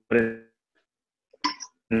wouldn't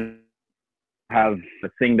have a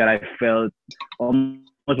thing that I felt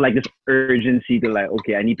almost like this urgency to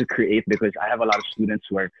okay, I need to create because I have a lot of students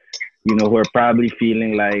who are, who are probably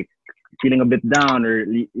feeling a bit down, or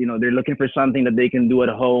they're looking for something that they can do at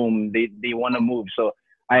home. They want to move. So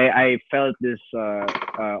I felt this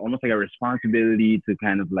almost like a responsibility to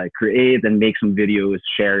kind of create and make some videos,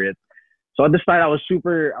 share it. So at the start, I was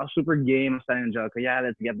super game. I was telling Angelica, yeah,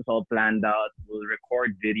 let's get this all planned out. We'll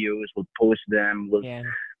record videos, we'll post them,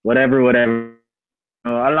 whatever.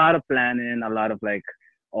 A lot of planning, a lot of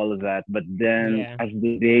all of that. But then as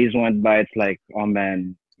the days went by, it's oh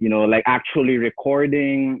man, actually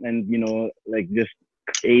recording and, just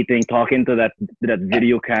creating, talking to that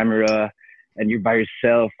video camera, and you're by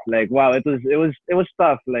yourself. Wow, it was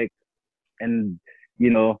tough. And,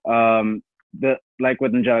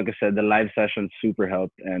 what Angelica said, the live sessions super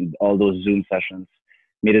helped, and all those Zoom sessions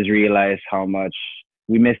made us realize how much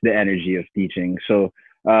we miss the energy of teaching. So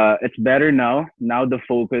it's better now. Now the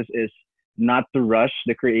focus is not to rush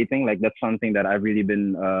the creating. That's something that I've really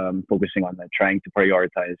been focusing on, trying to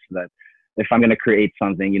prioritize that. If I'm gonna create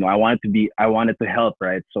something, I want it to help,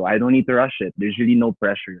 right? So I don't need to rush it. There's really no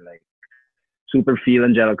pressure. Super feel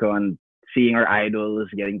Angelica on seeing our idols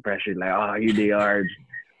getting pressured. Here they are,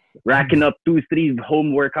 racking up 2-3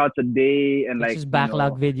 home workouts a day, and It's just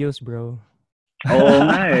backlog videos, bro. Oh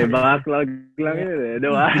my, backlog lang yun, di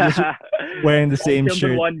ba? Just wearing the same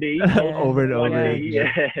shirt one day, over and over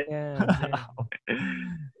again.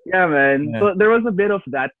 Yeah, man. Yeah. So there was a bit of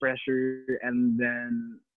that pressure, and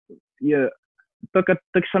then took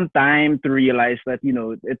some time to realize that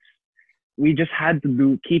we just had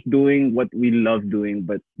to keep doing what we love doing,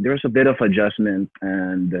 but there was a bit of adjustment,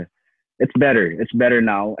 and it's better. It's better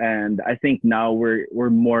now, and I think now we're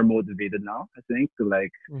more motivated now. I think to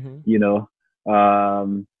like Mm-hmm. you know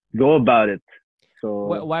go about it. So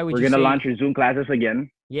Why would we're you gonna say? launch our Zoom classes again.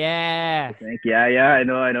 Yeah, I think. Yeah. I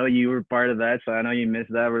know you were part of that, so I know you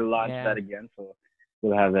missed that. We'll launch yeah. that again, so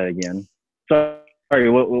we'll have that again. Sorry,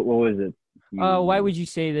 what was it? Why You would you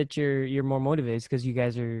say that you're more motivated? Because you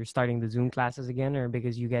guys are starting the Zoom classes again, or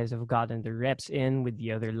because you guys have gotten the reps in with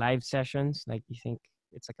the other live sessions? Like, you think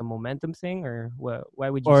it's like a momentum thing, or what? Why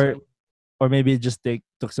would you Or say? or maybe it just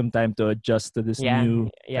took some time to adjust to this Yeah, new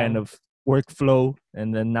yeah, kind of workflow,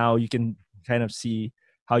 and then now you can kind of see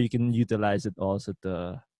how you can utilize it also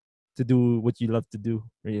to do what you love to do,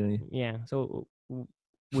 really. yeah. So,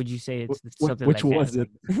 would you say it's something Which like that? was it?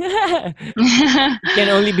 It can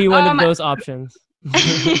only be one of um those options.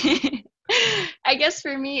 I guess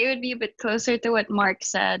for me it would be a bit closer to what Mark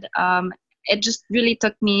said. It just really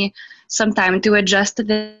took me some time to adjust to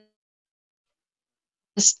this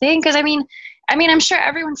thing because I mean I'm sure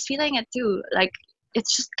everyone's feeling it too. Like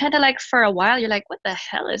it's just kind of like for a while you're like, what the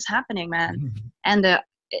hell is happening, man? And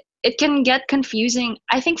it can get confusing.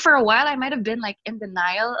 I think for a while I might have been like in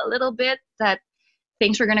denial a little bit that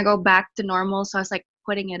things were gonna go back to normal. So I was like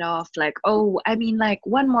putting it off, like, oh, I mean, like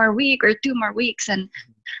 1 more week or 2 more weeks, and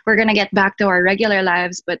we're gonna get back to our regular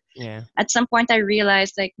lives. But Yeah. at some point, I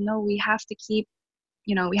realized, like, no, we have to keep,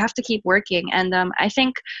 we have to keep working. And I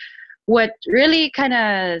think what really kind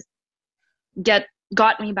of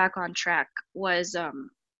got me back on track was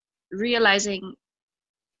realizing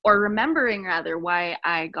or remembering rather why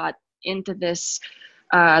I got into this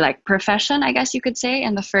like profession, I guess you could say,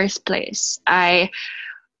 in the first place. I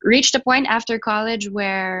reached a point after college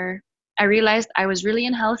where I realized I was really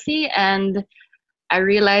unhealthy, and I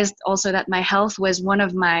realized also that my health was one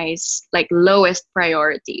of my like lowest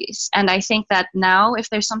priorities. And I think that now, if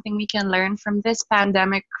there's something we can learn from this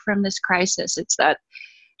pandemic, from this crisis, it's that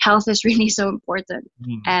health is really so important.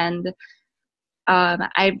 And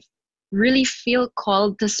I really feel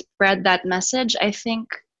called to spread that message. I think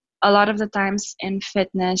a lot of the times in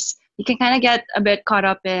fitness, you can kind of get a bit caught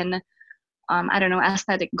up in I don't know,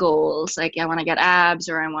 aesthetic goals. Like, I want to get abs,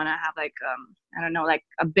 or I want to have like, I don't know, like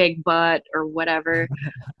a big butt or whatever.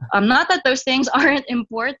 Not that those things aren't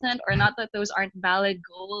important or not that those aren't valid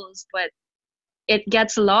goals, but it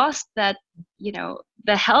gets lost that,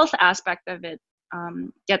 the health aspect of it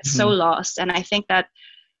gets so lost. And I think that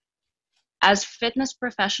as fitness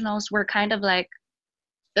professionals, we're kind of like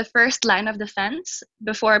the first line of defense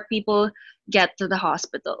before people get to the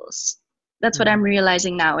hospitals. That's what I'm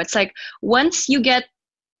realizing now. It's like once you get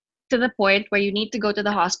to the point where you need to go to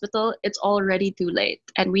the hospital, it's already too late.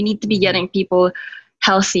 And we need to be getting people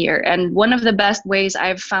healthier. And one of the best ways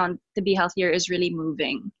I've found to be healthier is really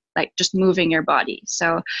moving, like just moving your body.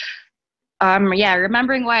 So, yeah,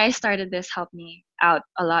 remembering why I started this helped me out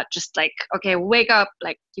a lot. Just like, okay, wake up,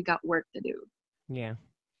 like you got work to do. Yeah.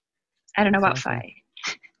 I don't know about Awesome. Fi.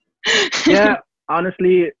 Yeah,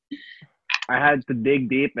 honestly, I had to dig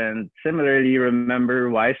deep and similarly remember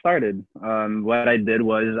why I started. What I did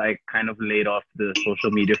was I kind of laid off the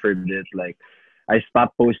social media for a bit. Like, I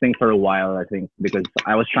stopped posting for a while, I think, because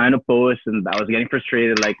I was trying to post and I was getting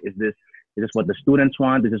frustrated. Like, is this what the students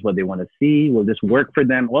want? Is this what they want to see? Will this work for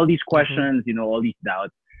them? All these questions, all these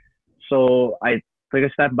doubts. So I took a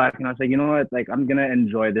step back and I was like, you know what? Like, I'm gonna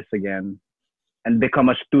enjoy this again and become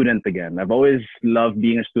a student again. I've always loved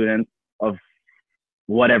being a student of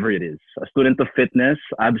whatever it is. A student of fitness,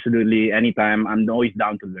 absolutely, anytime. I'm always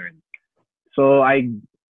down to learn. So I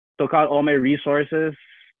took out all my resources,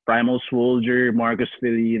 Primal Soldier, Marcus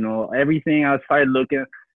Philly, everything. I started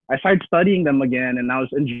studying them again, and I was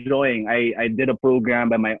enjoying. I did a program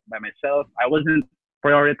by myself. I wasn't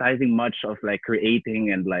prioritizing much of like creating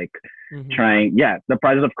and like trying. Yeah, the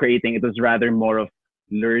process of creating. It was rather more of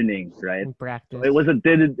learning, right? In practice. So it was a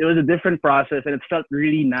different process, and it felt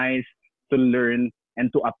really nice to learn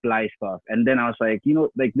and to apply stuff. And then I was like,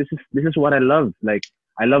 like this is what I love. Like,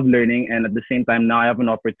 I love learning, and at the same time now I have an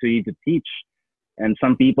opportunity to teach. And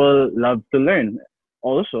some people love to learn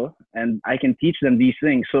also, and I can teach them these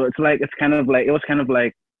things. So it was kind of like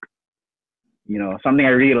something I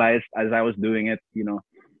realized as I was doing it,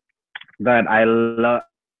 that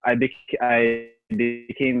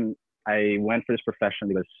I went for this profession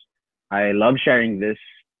because I love sharing this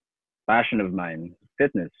passion of mine,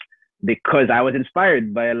 fitness, because I was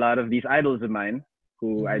inspired by a lot of these idols of mine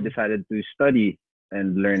who I decided to study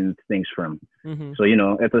and learn things from. So,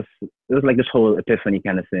 it was like this whole epiphany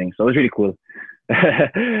kind of thing. So it was really cool.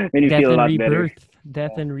 Made me Death feel a and lot better. rebirth.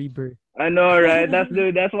 Death and rebirth. I know, right? That's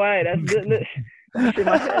why. That's shit in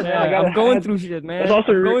my head, man. Yeah, I'm going through shit, man. That's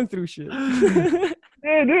also I'm going through shit.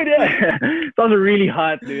 Dude, yeah. It's also really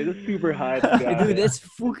hot, dude. It's super hot. Dude, it's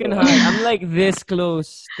fucking hot. I'm like this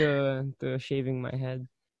close to shaving my head.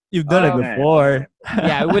 You've done it Um, before.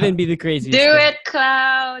 yeah, it wouldn't be the craziest Do thing. it,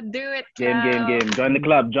 Cloud. Do it, Cloud. Join the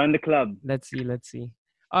club. Join the club. Let's see.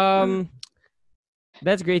 Um,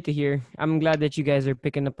 that's great to hear. I'm glad that you guys are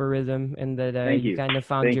picking up a rhythm and that Thank you you. kind of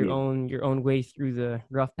found Thank your you. own way through the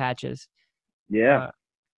rough patches. Yeah.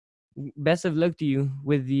 Best of luck to you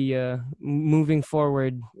with the moving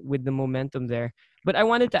forward with the momentum there. But I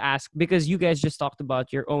wanted to ask, because you guys just talked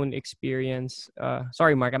about your own experience.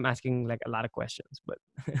 Sorry, Mark, I'm asking like a lot of questions, but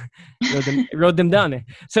wrote them down.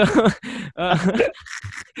 So, uh,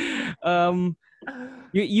 um,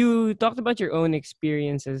 you talked about your own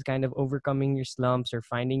experiences, kind of overcoming your slumps or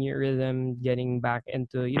finding your rhythm, getting back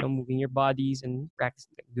into moving your bodies and practice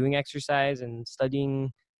doing exercise and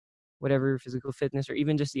studying whatever physical fitness or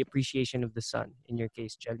even just the appreciation of the sun in your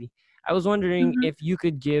case, Jelly. I was wondering Mhm. if you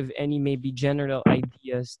could give any maybe general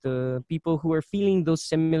ideas to people who are feeling those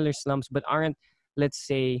similar slumps but aren't, let's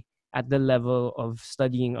say, at the level of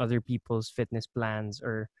studying other people's fitness plans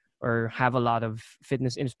or have a lot of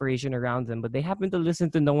fitness inspiration around them, but they happen to listen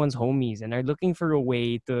to no one's homies and are looking for a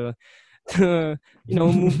way to to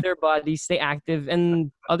move their bodies, stay active,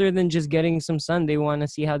 and other than just getting some sun, they want to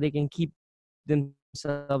see how they can keep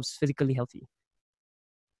themselves physically healthy.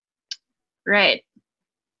 Right.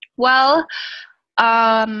 Well,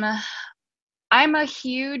 um, I'm a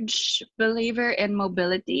huge believer in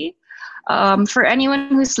mobility. For anyone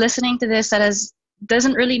who's listening to this that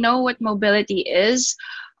doesn't really know what mobility is,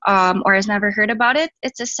 or has never heard about it,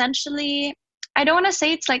 it's essentially, I don't want to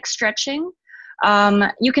say it's like stretching.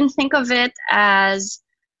 You can think of it as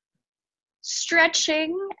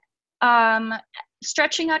stretching,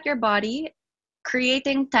 stretching out your body,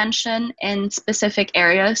 creating tension in specific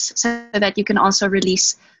areas so that you can also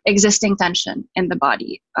release existing tension in the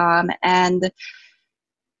body. And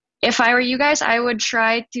if I were you guys, I would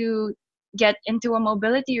try to get into a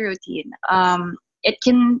mobility routine. It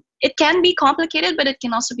can be complicated, but it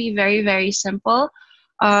can also be very, very simple.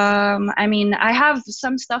 I mean, I have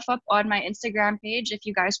some stuff up on my Instagram page if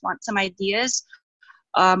you guys want some ideas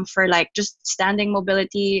for like just standing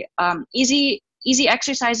mobility, easy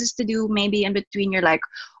exercises to do maybe in between your like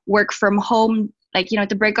work from home, like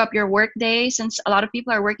to break up your work day, since a lot of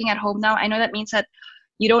people are working at home now. I know that means that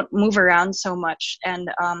you don't move around so much, and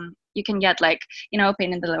you can get like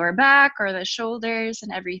pain in the lower back or the shoulders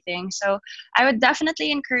and everything. So I would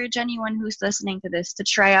definitely encourage anyone who's listening to this to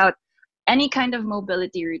try out any kind of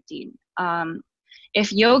mobility routine.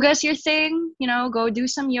 If yoga is your thing, go do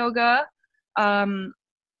some yoga.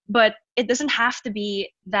 But it doesn't have to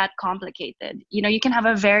be that complicated. You can have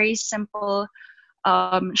a very simple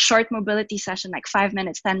short mobility session, like 5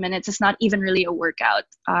 minutes, 10 minutes. It's not even really a workout.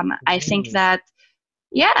 I think that,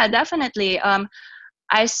 yeah, definitely.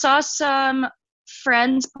 I saw some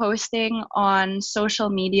friends posting on social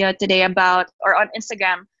media today or on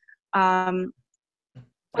Instagram, I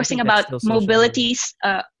posting think that's about still social media. mobility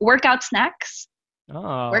workout snacks.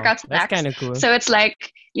 Oh, Workout that's snacks. kind of cool. So it's like,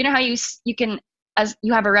 how you can, as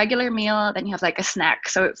you have a regular meal, then you have like a snack.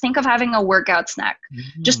 So think of having a workout snack,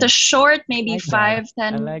 just a short, maybe like that.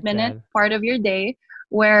 5-10 like minute that. part of your day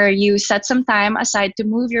where you set some time aside to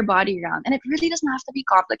move your body around. And it really doesn't have to be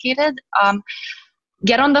complicated.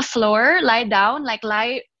 Get on the floor, lie down,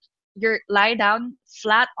 lie down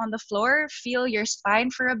flat on the floor, feel your spine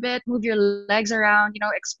for a bit, move your legs around,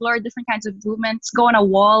 explore different kinds of movements, go on a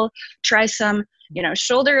wall, try some,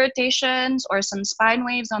 shoulder rotations or some spine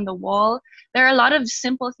waves on the wall. There are a lot of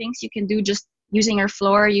simple things you can do just using your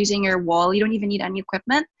floor, using your wall. You don't even need any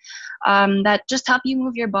equipment, that just help you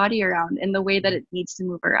move your body around in the way that it needs to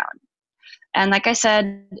move around. And like I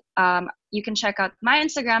said, you can check out my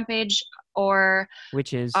Instagram page, or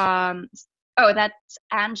Which is that's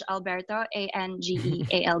Ange Alberto,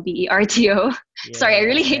 ANGEALBERTO. Sorry, I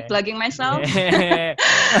really hate plugging myself. Yeah.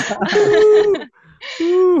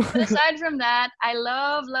 But aside from that, I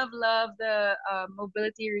love the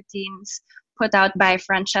mobility routines put out by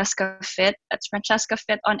Francesca Fit. That's Francesca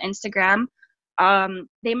Fit on Instagram.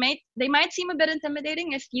 They might seem a bit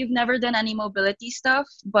intimidating if you've never done any mobility stuff,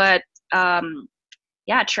 but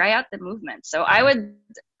yeah, try out the movement. So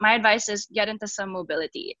my advice is get into some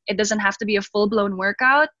mobility. It doesn't have to be a full-blown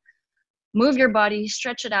workout. Move your body,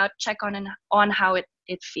 stretch it out, check on how it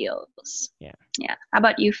feels. Yeah. How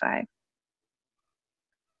about you, Fi?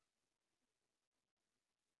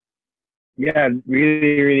 Yeah,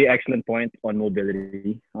 really, really excellent point on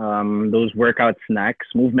mobility. Those workout snacks,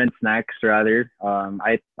 movement snacks rather.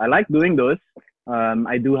 I like doing those.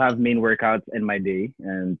 I do have main workouts in my day,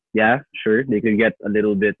 and yeah, sure, they could get a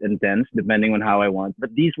little bit intense depending on how I want.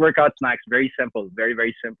 But these workout snacks, very simple, very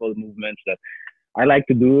very simple movements that I like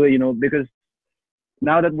to do. Because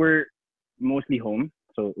now that we're mostly home,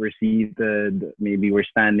 so we're seated, maybe we're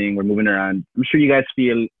standing, we're moving around. I'm sure you guys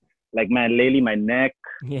feel like, man, lately my neck,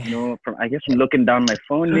 Yeah. from I guess from looking down my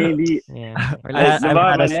phone, maybe. Yeah. Or I, like I've Diba,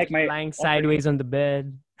 had my a neck, my lying sideways on the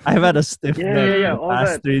bed. I've had a stiff yeah, neck yeah, for yeah, the all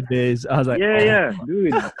past that. 3 days. I was like, Yeah, oh. yeah,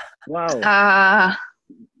 dude. Wow. Uh,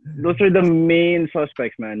 Those are the main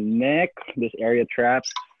suspects, man. Neck, this area traps,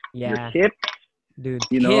 your Yeah, hips, dude.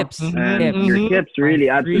 you know, Hips. Mhm, and your Hips. mhm. hips My really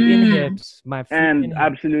freaking absolutely, hips. My and freaking hips.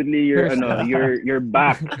 absolutely your Curse no, them. your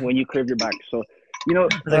back when you curve your back. So, you know,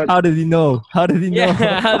 I was like, how did he know? How did he know?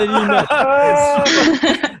 Yeah, how did you know?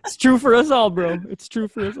 It's true for us all, bro. It's true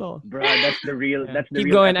for us all. bruh, that's the real Yeah. that's the Keep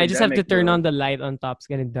real going. I just have to epidemic, turn bro. on the light on top. It's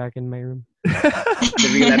getting dark in my room. The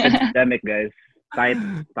real epidemic, guys. Tight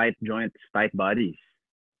joints, tight bodies.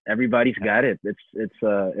 Everybody's got it.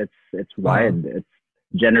 It's wide. It's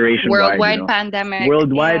generation wide, worldwide pandemic.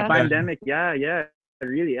 Worldwide Yeah. pandemic. Yeah, yeah.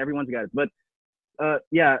 Really, everyone's got it. But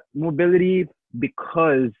yeah, mobility,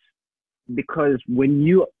 because when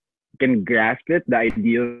you can grasp it, the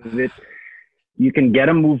idea of it, you can get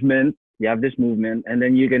a movement. You have this movement, and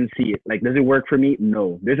then you can see it. Like, does it work for me?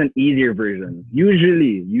 No. There's an easier version.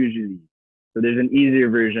 Usually. So there's an easier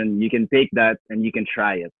version. You can take that and you can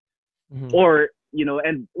try it. Mhm. Or,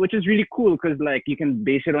 and which is really cool because like you can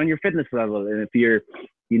base it on your fitness level. And if you're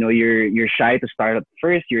shy to start at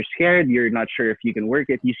first, you're scared, you're not sure if you can work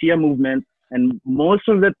it. You see a movement, and most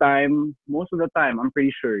of the time, I'm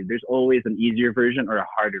pretty sure there's always an easier version or a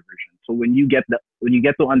harder version. So when you get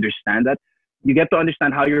to understand that, you get to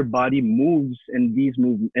understand how your body moves in these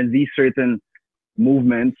certain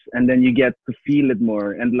movements, and then you get to feel it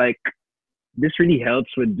more. And like this really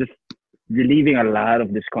helps with just relieving a lot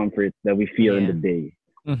of discomfort that we feel in the day,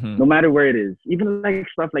 Mhm. no matter where it is. Even like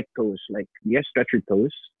stuff like toes, like you guys stretch your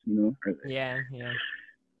toes, or Yeah.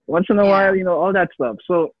 once in a Yeah. while, all that stuff.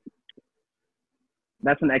 So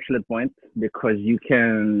that's an excellent point because you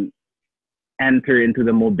can enter into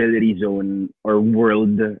the mobility zone or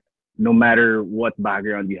world no matter what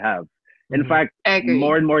background you have. In Mhm. fact, I agree.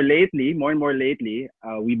 more and more lately,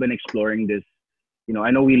 we've been exploring this. I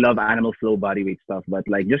know we love animal flow bodyweight stuff, but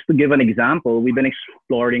like just to give an example, we've been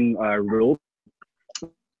exploring rope,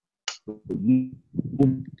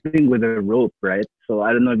 moving with a rope, right? So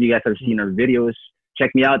I don't know if you guys have seen our videos.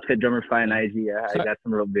 Check me out, Fit Drummer Fi and IG. Yeah, I So- got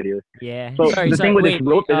some rope videos. Yeah. So Sorry. the thing with Wait. this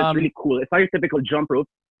rope is it's Um, really cool. It's not your typical jump rope.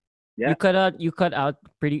 Yeah. You cut out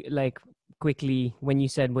pretty like quickly when you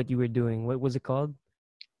said what you were doing. What was it called?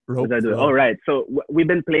 Rope What did I do? flow. Oh, right. So we've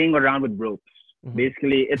been playing around with ropes. Mhm.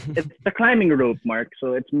 Basically, it's a climbing rope, Mark.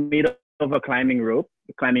 So it's made of a climbing rope,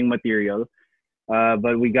 climbing material.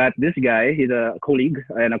 But we got this guy. He's a colleague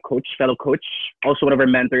and a fellow coach. Also one of our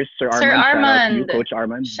mentors, Sir Armand. Sir Shout out to you, Armand. Coach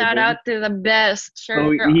Armand. Shout out to the best, So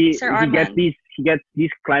Sir Armand. he gets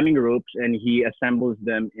these climbing ropes and he assembles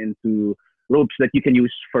them into ropes that you can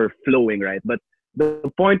use for flowing, right? But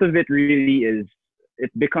the point of it really is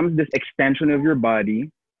it becomes this extension of your body.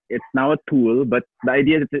 It's now a tool, but the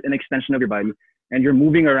idea is it's an extension of your body and you're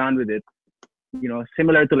moving around with it,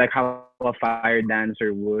 similar to like how a fire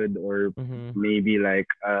dancer would, or Mhm. maybe like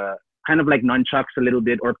kind of like nunchucks a little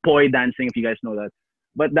bit, or poi dancing, if you guys know that.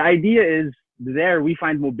 But the idea is there we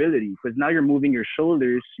find mobility because now you're moving your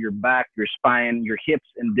shoulders, your back, your spine, your hips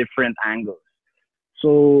in different angles.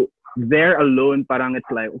 So there alone, parang it's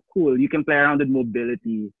like, oh, cool, you can play around with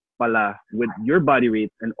mobility pala with your body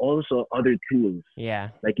weight and also other tools. Yeah.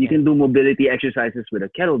 Like you can do mobility exercises with a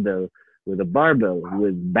kettlebell, with a barbell,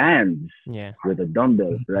 with bands, Yeah. with a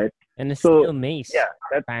dumbbell, right? And a So, steel mace. Yeah,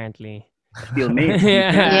 that's Apparently. steel mace. Yeah,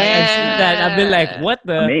 I've seen that. I've been like, Yeah. what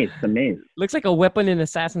A the? mace. Looks like a weapon in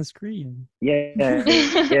Assassin's Creed. Yeah.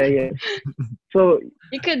 So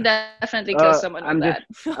You could definitely kill someone with I'm that.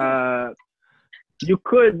 just you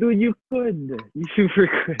could, dude. You could. You super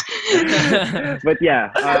could. But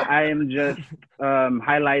yeah, I am just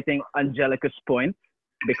highlighting Angelica's point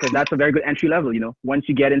because that's a very good entry level. Once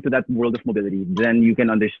you get into that world of mobility, then you can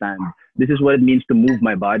understand this is what it means to move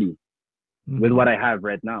my body with what I have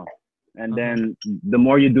right now. And then the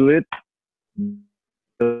more you do it,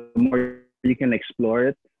 the more you can explore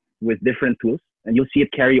it with different tools, and you'll see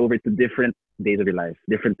it carry over to different days of your life,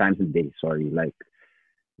 different times in the day. Sorry, like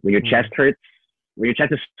when your chest hurts, when your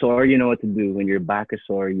chest is sore, you know what to do. When your back is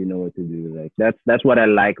sore, you know what to do. Like that's what I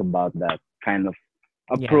like about that kind of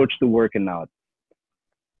approach to working out.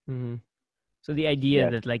 Mhm. So the idea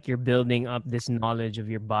Yes. that like you're building up this knowledge of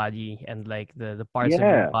your body and like the parts of your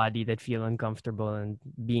Yeah. body that feel uncomfortable and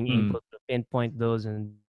being Mm. able to pinpoint those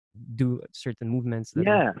and do certain movements that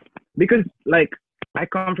are Yeah, because like I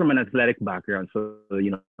come from an athletic background, so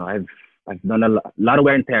I've done a lot of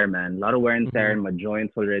wear and tear, man. A lot of wear and tear Mhm. in my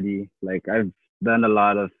joints already. Like I've done a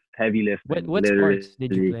lot of heavy What lifting, sports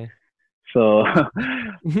did you literally. play? So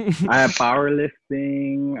I have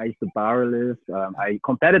powerlifting. I used to powerlift. I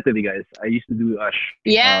competitively, guys. I used to do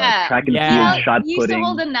Yeah. track and Yeah. field, Well, shot you used to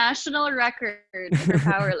hold putting. the national record for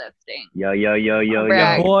powerlifting. Yo, yo, yo, yo, Your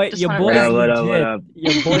Brag. yo. boy, Just your wanna boy's brag. What up, what legit. up?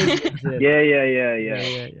 Your boy's legit. Yeah, yeah, yeah, Yeah,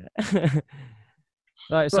 yeah.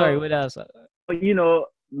 yeah. Sorry, what else?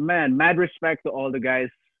 Man, mad respect to all the guys.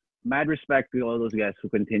 Mad respect to all those guys who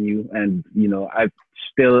continue, and I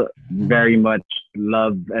still very much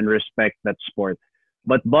love and respect that sport.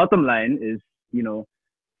 But bottom line is, you know,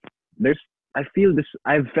 there's I feel this.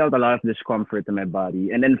 I've felt a lot of discomfort in my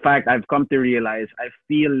body, and in fact, I've come to realize I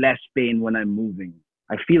feel less pain when I'm moving.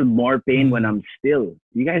 I feel more pain when I'm still.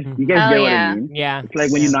 You guys Hell get what I yeah. mean? Yeah. It's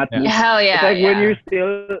like when you're not Yeah. moving. Hell It's yeah. like when Yeah. you're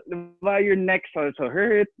still, why your neck starts to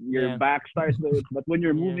hurt, your Yeah. back starts to hurt. But when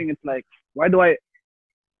you're Yeah. moving, it's like, why do I?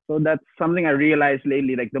 So that's something I realized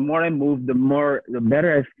lately. Like the more I move, the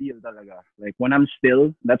better I feel talaga. Like when I'm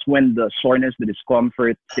still, that's when the soreness, the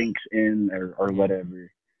discomfort sinks in or Yeah.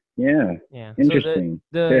 whatever. Yeah. Yeah. So Interesting.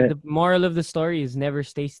 the moral of the story is never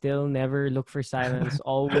stay still, never look for silence,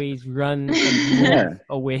 always run and move Yeah.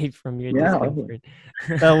 away from your Yeah. Always.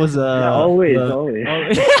 discomfort. That was Yeah. Always. the Always.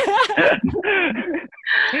 Always,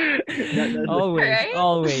 That's always, Right?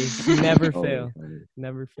 always, never always, fail, always.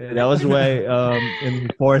 never fail. that was why in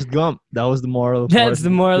Forrest Gump, that was the moral of That's Forrest the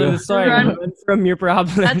Gump. moral of Yeah. the story. Run. Run from your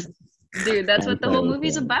problems. That's what the whole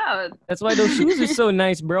movie's Okay. about. That's why those shoes are so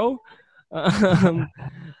nice, bro. Um,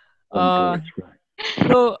 Of uh, course, right.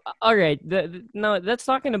 so all right. Now that's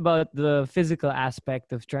talking about the physical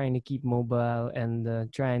aspect of trying to keep mobile and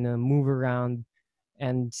trying to move around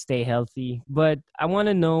and stay healthy. But I want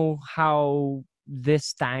to know how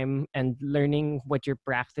this time and learning what your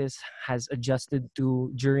practice has adjusted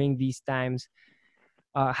to during these times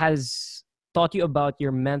has taught you about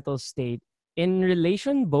your mental state in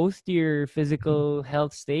relation both to your physical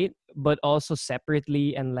health state, but also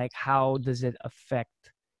separately, and like how does it affect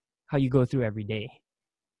how you go through every day?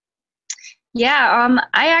 Yeah,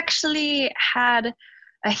 I actually had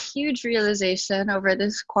a huge realization over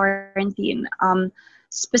this quarantine,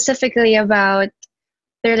 specifically about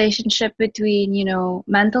the relationship between,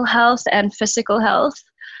 mental health and physical health.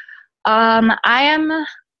 I'm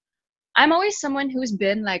always someone who's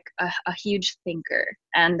been like a huge thinker,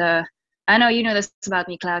 and I know you know this about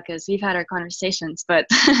me, Cloud, because we've had our conversations. But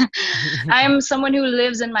I'm someone who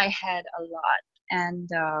lives in my head a lot, and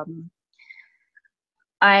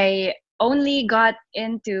I only got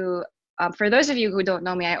into, for those of you who don't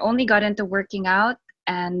know me, I only got into working out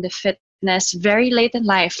and fitness very late in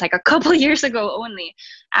life, like a couple years ago only,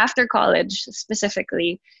 after college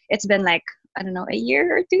specifically. It's been like, I don't know, a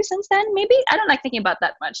year or two since then, maybe? I don't like thinking about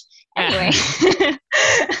that much. Anyway.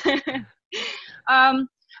 um,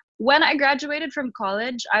 when I graduated from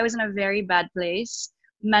college, I was in a very bad place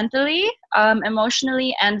mentally,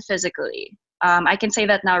 emotionally, and physically. I can say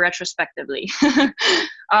that now retrospectively,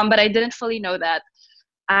 but I didn't fully know that.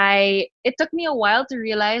 It took me a while to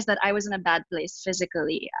realize that I was in a bad place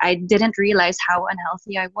physically. I didn't realize how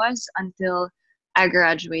unhealthy I was until I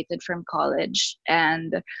graduated from college.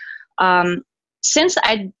 And um, since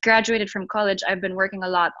I graduated from college, I've been working a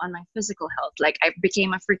lot on my physical health. Like I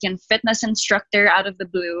became a freaking fitness instructor out of the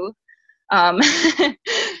blue. Um,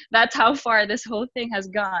 that's how far this whole thing has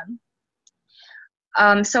gone.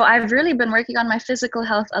 So I've really been working on my physical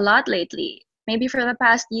health a lot lately, maybe for the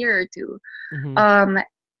past year or two. Mhm.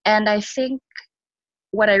 And I think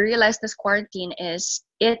what I realized this quarantine is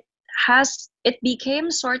it became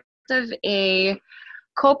sort of a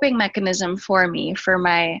coping mechanism for me for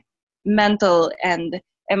my mental and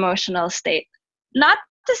emotional state. Not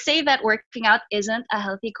to say that working out isn't a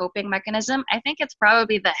healthy coping mechanism. I think it's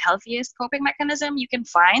probably the healthiest coping mechanism you can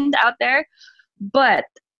find out there. But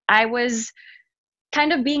I was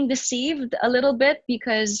kind of being deceived a little bit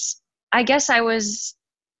because I guess I was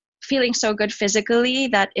feeling so good physically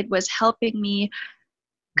that it was helping me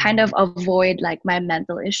kind of avoid like my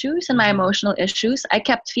mental issues and my emotional issues. I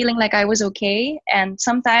kept feeling like I was okay. And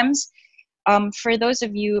sometimes, for those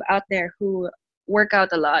of you out there who work out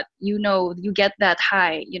a lot, you get that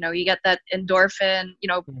high, you get that endorphin,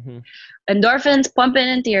 Mhm. endorphins pumping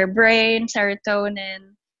into your brain,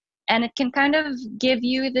 serotonin, and it can kind of give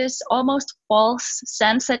you this almost false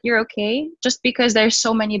sense that you're okay just because there's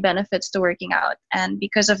so many benefits to working out. And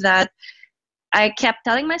because of that, I kept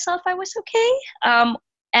telling myself I was okay,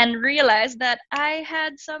 and realized that I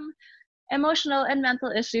had some emotional and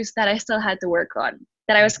mental issues that I still had to work on,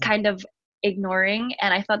 that I was kind of ignoring.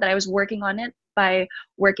 And I thought that I was working on it by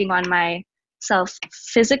working on myself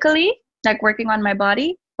physically, like working on my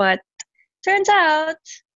body. But turns out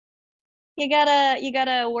you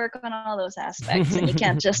gotta work on all those aspects, and you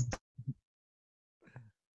can't just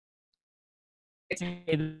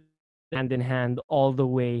hand in hand all the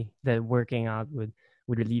way that working out would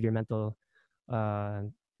relieve your uh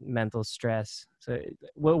mental stress. So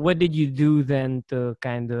what did you do then to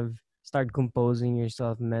kind of start composing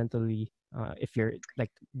yourself mentally, if you're like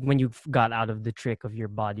when you got out of the trick of your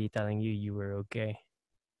body telling you you were okay?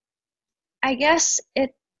 I guess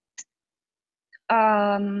it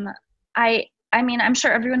um I mean, I'm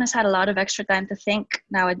sure everyone has had a lot of extra time to think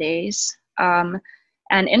nowadays,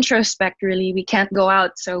 and introspect. Really, we can't go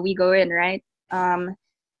out, so we go in, right? Yeah,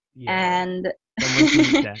 And someone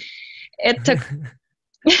needs that. it took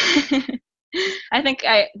I think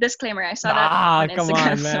I disclaimer, I saw that on Come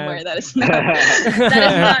Instagram on, man. somewhere. That is not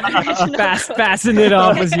an original quote. Passing it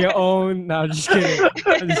off as your own. No, I'm just kidding.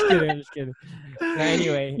 I'm just kidding. No,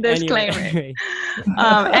 anyway. Disclaimer. Anyway.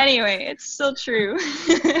 Anyway, it's still true.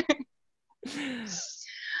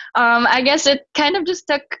 I guess it kind of just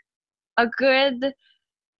took a good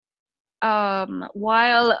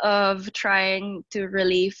while of trying to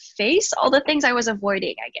really face all the things I was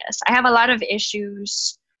avoiding. I guess I have a lot of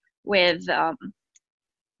issues with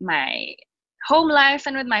my home life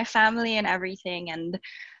and with my family and everything, and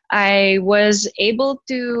I was able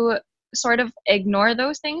to sort of ignore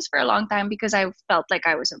those things for a long time because I felt like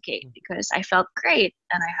I was okay, because I felt great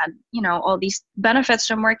and I had, all these benefits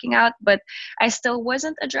from working out, but I still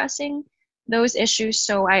wasn't addressing those issues.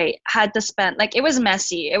 So I had to spend, like, it was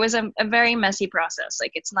messy. It was a very messy process.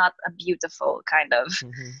 Like, it's not a beautiful kind of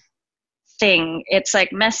thing. It's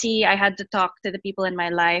like messy. I had to talk to the people in my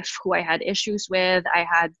life who I had issues with. I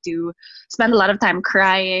had to spend a lot of time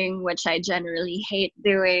crying, which I generally hate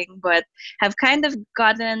doing, but have kind of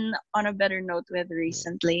gotten on a better note with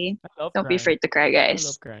recently. Don't be afraid to cry, I guys.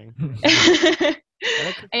 love crying.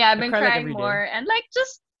 Yeah, I've been cry like crying every day. more, and like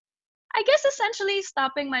just, I guess, essentially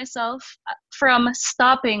stopping myself from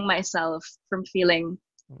feeling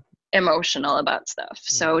emotional about stuff.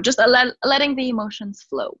 So just letting the emotions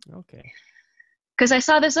flow. Okay. Because I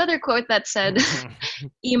saw this other quote that said,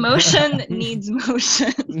 "Emotion needs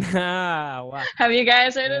motion." Wow. Have you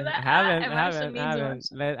guys heard of that? I haven't. Emotion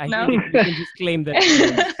needs motion. I No? think you can just claim that it's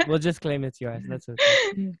yours. We'll just claim it's yours. That's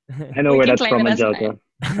okay. I know We where can that's claim from, it as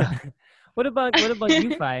Angelica. What about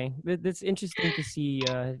you, Fi? That's interesting to see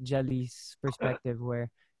Jelly's perspective,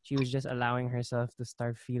 where she was just allowing herself to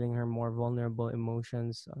start feeling her more vulnerable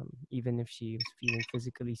emotions, even if she was feeling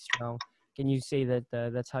physically strong. Can you say that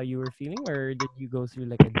that's how you were feeling, or did you go through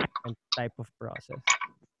like a different type of process?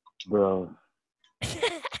 Bro.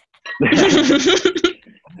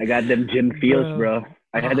 I got them gym feels, bro.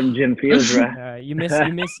 I had them gym feels, bro. You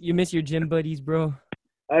miss your gym buddies, bro.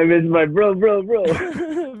 I miss my bro. bro.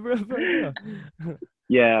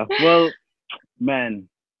 Yeah, well, man,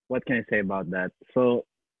 what can I say about that? So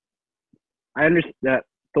I understand that,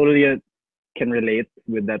 totally can relate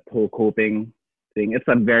with that whole coping thing. It's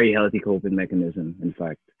a very healthy coping mechanism, in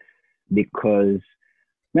fact, because,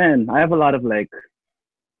 man, I have a lot of like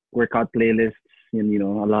workout playlists, and a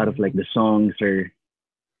lot of like the songs they're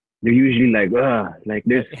usually like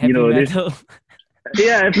there's Heavy metal.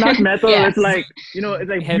 yeah, it's not metal. Yes. It's like it's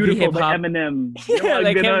like Heavy Beautiful by hip-hop. Eminem. Yeah,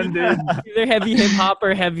 like ganun, dude. either heavy hip hop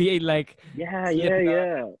or heavy like Yeah,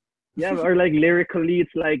 Slipknot. yeah. Or like lyrically,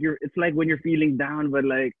 it's like when you're feeling down, but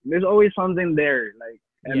like there's always something there. Like,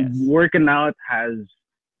 and Yes. working out has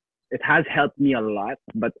helped me a lot,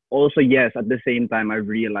 but also, yes, at the same time, I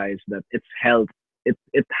realized that its health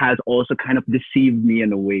it has also kind of deceived me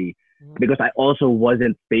in a way, because I also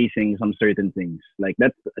wasn't facing some certain things. Like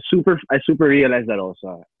I super realized that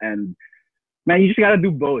also. And man, you just gotta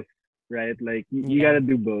do both, right? Like you Yeah. gotta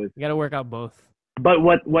do both. You gotta work out both. But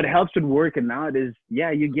what helps with working out is,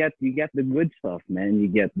 yeah, you get the good stuff, man. You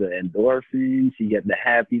get the endorphins, you get the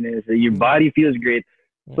happiness, your body feels great.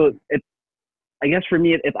 Yeah. So I guess for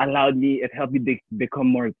me, it helped me become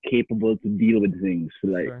more capable to deal with things.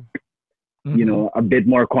 Like, Sure. a bit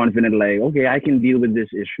more confident, like, okay, I can deal with this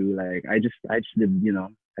issue. Like, I just did, I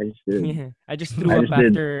just did. Yeah. I just threw I up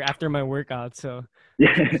just did. after my workout, so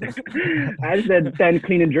Yeah. I just did 10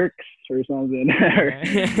 clean and jerks or something.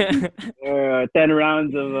 Or 10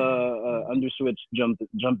 rounds of underswitch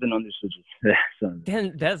jumping under switches. So,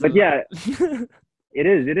 then that's but a yeah, lot.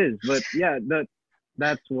 it is. But yeah,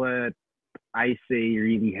 that's what I say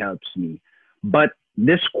really helps me. But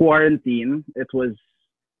this quarantine, it was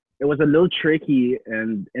a little tricky,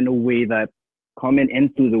 and in a way that coming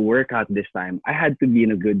into the workout this time, I had to be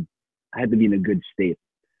in a good state.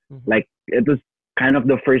 Mhm. Like it was kind of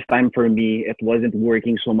the first time for me. It wasn't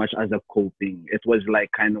working so much as a coping. It was like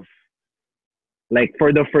kind of like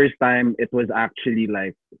for the first time, it was actually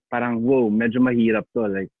like parang whoa, medyo mahirap to.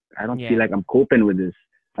 Like I don't feel Yeah. like I'm coping with this.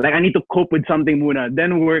 Like I need to cope with something muna,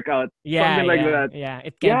 then work out, Yeah, something like yeah, that. yeah.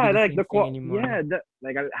 It can't be Yeah, the like same thing anymore.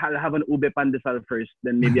 like I'll have an ube pandesal first,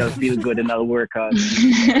 then maybe I'll feel good and I'll work out.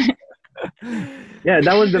 Yeah,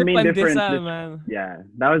 that was the Ube main difference. pandesal, man. Yeah,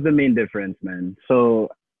 that was the main difference, man. So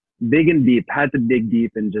big and deep, had to dig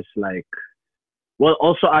deep and just like, well,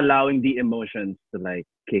 also allowing the emotions to like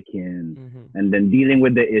kick in Mhm. and then dealing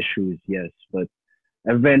with the issues, yes. But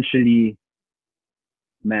eventually,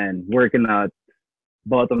 man, working out,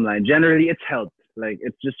 bottom line, generally it's helped. Like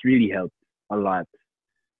it's just really helped a lot,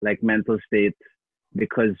 like mental state,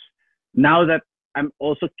 because now that I'm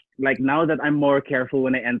also like now that I'm more careful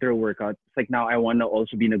when I enter a workout, it's like now I want to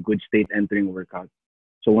also be in a good state entering a workout.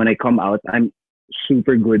 So when I come out, I'm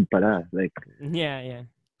super good para. Like Yeah, yeah.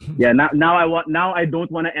 yeah, now I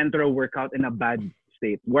don't want to enter a workout in a bad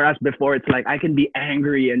state. Whereas before it's like I can be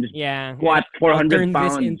angry and just Yeah. squat I'll 400 turn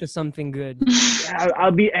this pounds. into something good. Yeah,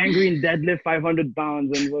 I'll be angry and deadlift 500 pounds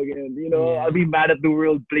and fucking, Yeah. I'll be mad at the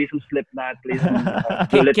world, play some Slipknot, play some Kick,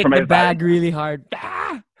 Bullet kick for my the bag really hard.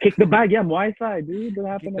 Ah! Kick the bag, yeah, Muay Thai, dude. That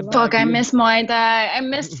happened Kick a the lot. Fuck, I Dude. miss Muay Thai. I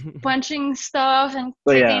miss punching stuff and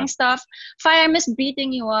So, kicking yeah. stuff. Fi, I miss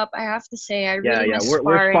beating you up. I have to say, I really Yeah, miss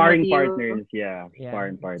we're sparring with you. partners. Yeah, Yeah.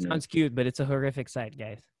 sparring partners. Sounds cute, but it's a horrific sight,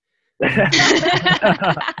 guys.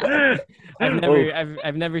 Oh,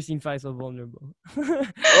 I've never seen Faisal vulnerable.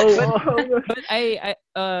 oh. But I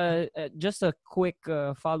just a quick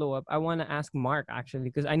follow up. I want to ask Mark actually,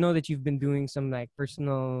 because I know that you've been doing some like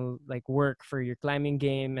personal like work for your climbing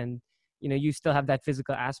game, and you still have that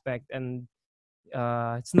physical aspect, and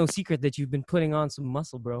it's no secret that you've been putting on some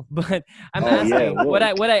muscle, bro. But I'm Oh, yeah, asking, whoa. what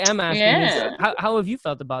I am asking is Yeah. how have you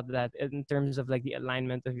felt about that in terms of like the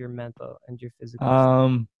alignment of your mental and your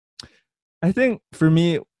physical? I think for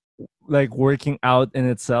me, like working out in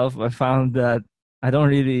itself, I found that I don't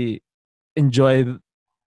really enjoy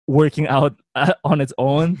working out on its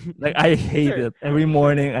own. Like I hate Sure, it. Every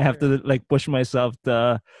morning I have to like push myself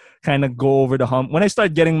to kind of go over the hump. When I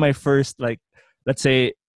start getting my first like, let's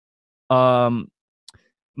say, um,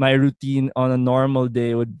 my routine on a normal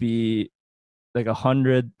day would be like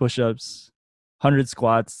 100 push-ups, 100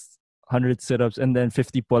 squats, 100 sit-ups, and then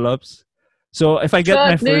 50 pull-ups. So if I get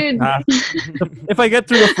my Fuck, first dude. half, if I get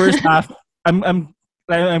through the first half, I'm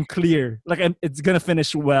clear. Like it's gonna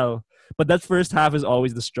finish well. But that first half is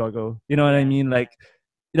always the struggle. You know what I Yeah. mean? Like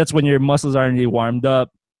that's when your muscles aren't really warmed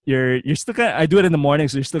up. You're still kind. I do it in the morning,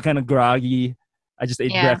 so you're still kind of groggy. I just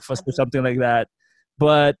ate Yeah. breakfast or something like that.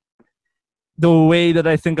 But the way that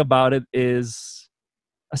I think about it is,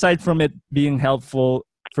 aside from it being helpful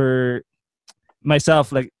for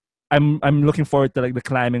myself, like I'm looking forward to like the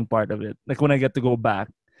climbing part of it. Like when I get to go back.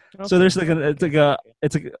 So there's like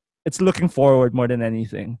it's looking forward more than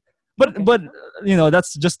anything. But Okay. but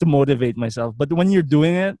that's just to motivate myself. But when you're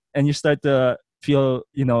doing it and you start to feel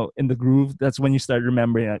in the groove, that's when you start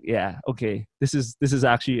remembering like, yeah, okay, this is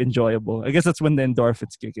actually enjoyable. I guess that's when the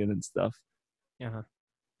endorphins kick in and stuff. Uh-huh.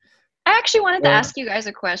 I actually wanted to Yeah. ask you guys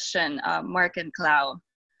a question, Mark and Clau,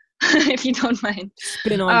 if you don't mind.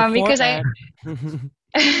 Spin on the Because forehead.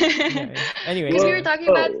 Anyway, Because Whoa.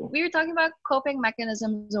 we were talking about coping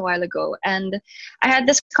mechanisms a while ago, and I had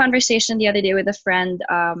this conversation the other day with a friend,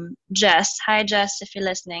 Jess. Hi, Jess, if you're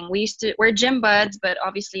listening. We're gym buds, but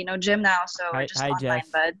obviously no gym now, so we're just hi, online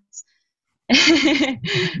Jeff. buds.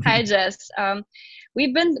 Hi, Jess.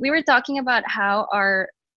 We were talking about how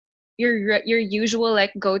your usual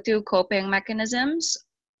like go-to coping mechanisms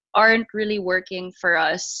aren't really working for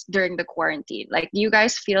us during the quarantine. Like, do you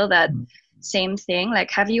guys feel that same thing?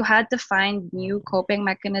 Like, have you had to find new coping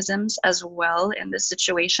mechanisms as well in this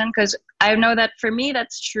situation? Because I know that for me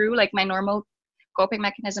that's true. Like, my normal coping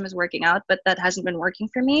mechanism is working out, but that hasn't been working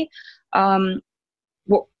for me.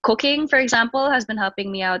 Cooking, for example, has been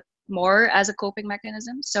helping me out more as a coping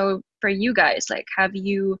mechanism. So for you guys, like, have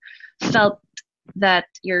you felt that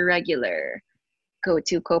your regular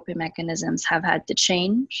go-to coping mechanisms have had to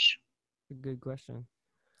change? Good question.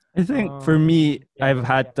 I think for me, I've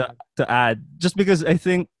had to add, just because I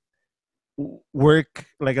think work,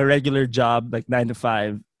 like a regular job, like 9 to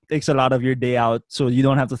 5, takes a lot of your day out, so you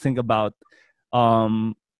don't have to think about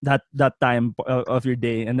that time of your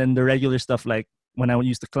day. And then the regular stuff, like when I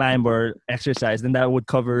used to climb or exercise, then that would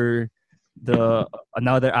cover the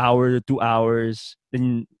another hour, 2 hours.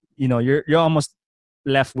 Then you're almost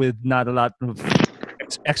left with not a lot of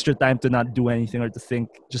extra time to not do anything or to think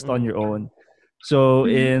just on your own. So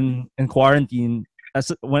in quarantine,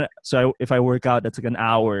 if I work out, that's like an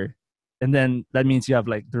hour, and then that means you have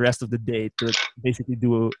like the rest of the day to basically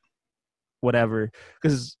do whatever.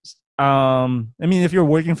 Because I mean, if you're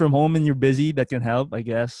working from home and you're busy, that can help, I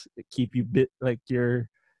guess, keep you bit like your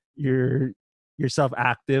yourself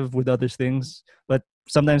active with other things. But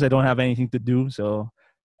sometimes I don't have anything to do, so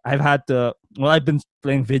I've been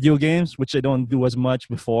playing video games, which I don't do as much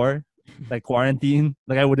before, like quarantine.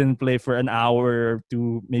 Like I wouldn't play for an hour or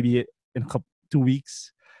two, maybe in 2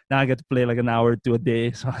 weeks. Now I get to play like an hour to a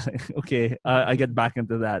day. So I was like, okay, I get back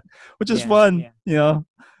into that, which is fun,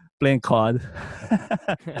 playing COD.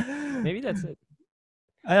 Maybe that's it.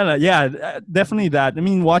 I don't know. Yeah, definitely that. I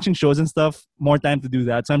mean, watching shows and stuff, more time to do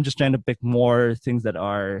that. So I'm just trying to pick more things that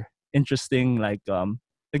are interesting, like the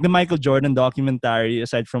Michael Jordan documentary.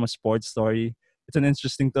 Aside from a sports story, it's an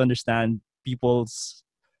interesting to understand people's,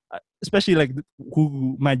 especially like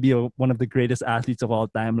who might be one of the greatest athletes of all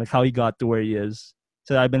time, like how he got to where he is.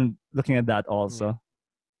 So I've been looking at that also.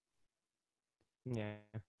 Yeah.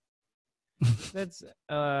 That's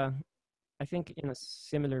I think in a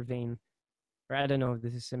similar vein, or I don't know if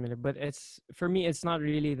this is similar, but it's for me it's not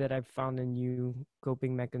really that I've found a new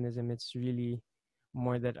coping mechanism. It's really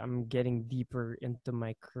more that I'm getting deeper into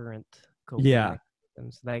my current coping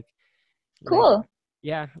mechanisms. Like Cool.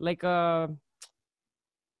 yeah, like well,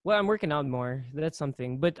 I'm working out more. That's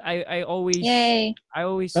something. But I always Yay. I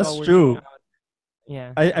always That's saw working true. out.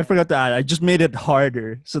 Yeah. I forgot to add. I just made it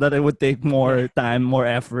harder so that it would take more time, more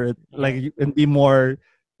effort, like and be more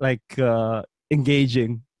like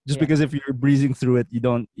engaging. Just because if you're breezing through it, you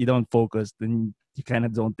don't focus, then you kind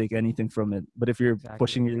of don't take anything from it. But if you're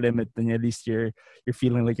pushing your limit, then at least you're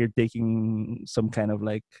feeling like you're taking some kind of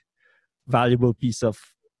like valuable piece of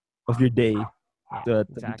your day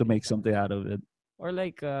to make something out of it. Or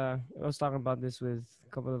like I was talking about this with a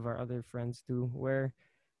couple of our other friends too, where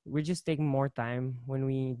we're just taking more time when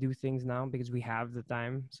we do things now because we have the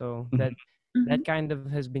time. So that kind of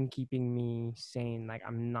has been keeping me sane. Like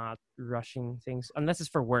I'm not rushing things unless it's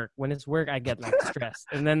for work. When it's work, I get like stressed,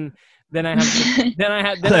 and then I have to, I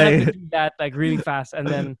have to do that like really fast, and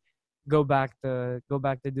then go back to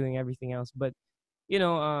doing everything else. But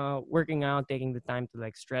working out, taking the time to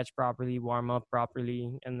like stretch properly, warm up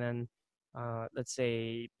properly, and then let's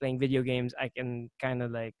say playing video games, I can kind of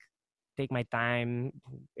like take my time,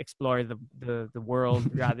 explore the world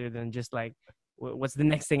rather than just like what's the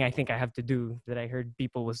next thing I think I have to do that I heard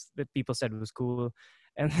people said was cool.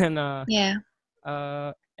 And then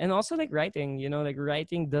and also like writing, like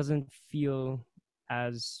writing doesn't feel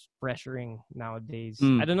as pressuring nowadays.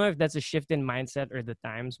 I don't know if that's a shift in mindset or the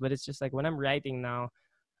times, but it's just like when I'm writing now,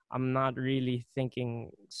 I'm not really thinking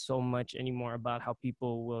so much anymore about how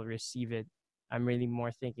people will receive it. I'm really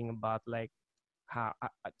more thinking about like how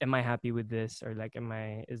am I happy with this, or like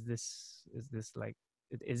is this like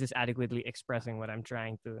is this adequately expressing what I'm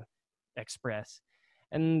trying to express.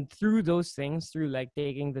 And through those things, through like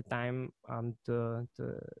taking the time to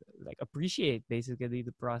like appreciate basically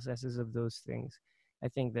the processes of those things, I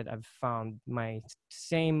think that I've found my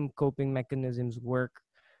same coping mechanisms work.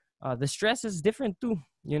 The stress is different too,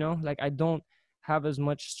 like I don't have as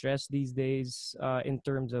much stress these days in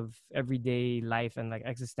terms of everyday life and like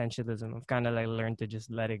existentialism. I've kind of like learned to just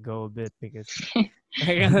let it go a bit because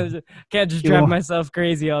I can't just drive myself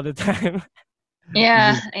crazy all the time.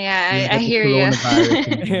 I hear you.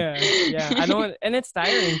 yeah. I don't, and it's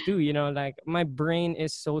tiring too. Like my brain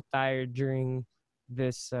is so tired during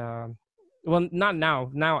this. Well, not now.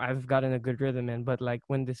 Now I've gotten a good rhythm in, but like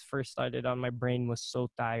when this first started on, my brain was so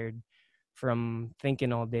tired from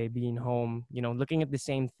thinking all day, being home, looking at the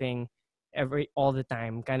same thing all the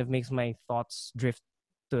time kind of makes my thoughts drift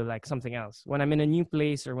to like something else. When I'm in a new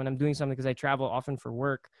place or when I'm doing something, because I travel often for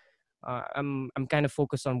work, I'm kind of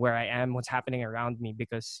focused on where I am, what's happening around me,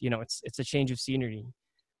 because it's a change of scenery.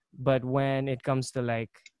 But when it comes to like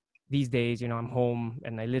these days, I'm home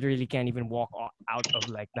and I literally can't even walk out of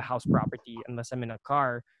like the house property unless I'm in a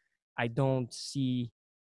car. I don't see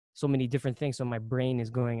so many different things, so my brain is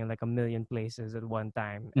going in like a million places at one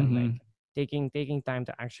time. And like taking time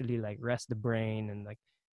to actually like rest the brain and like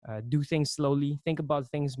do things slowly, think about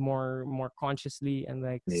things more consciously and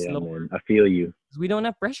like slower. Man, I feel you. We don't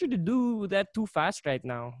have pressure to do that too fast right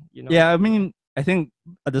now, Yeah, I mean, I think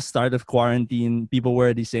at the start of quarantine, people were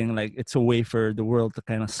already saying like it's a way for the world to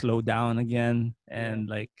kind of slow down again and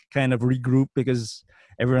like kind of regroup, because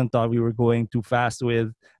everyone thought we were going too fast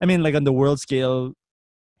with, I mean, like on the world scale,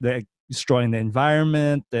 they're destroying the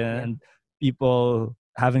environment and people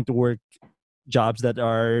having to work jobs that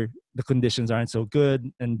are the conditions aren't so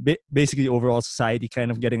good, and basically overall society kind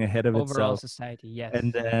of getting ahead of Overall itself. society, yes.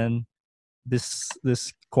 And then this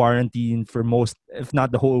quarantine for most, if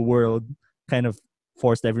not the whole world, kind of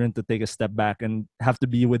forced everyone to take a step back and have to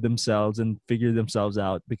be with themselves and figure themselves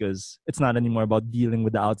out, because it's not anymore about dealing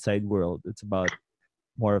with the outside world. It's about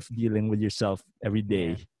more of dealing with yourself every day.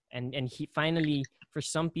 Yeah. And he finally, for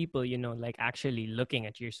some people, like actually looking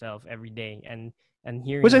at yourself every day and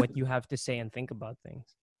hearing Which what you have to say and think about things.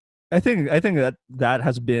 I think that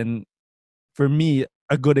has been, for me,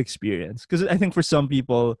 a good experience, because I think for some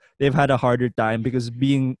people they've had a harder time because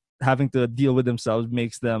having to deal with themselves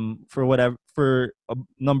makes them, for a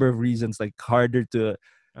number of reasons, like harder to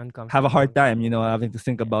have a hard time, having to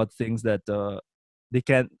think about things that they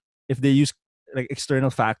can't, if they use like external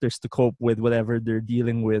factors to cope with whatever they're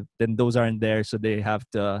dealing with, then those aren't there, so they have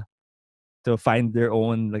to find their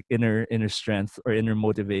own like inner strength or inner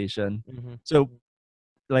motivation. Mm-hmm. So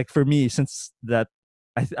like for me, since that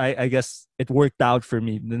I guess it worked out for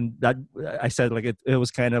me, then that I said like it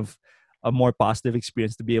was kind of a more positive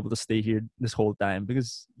experience to be able to stay here this whole time,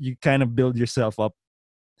 because you kind of build yourself up,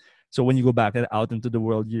 so when you go back and out into the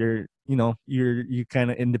world, you're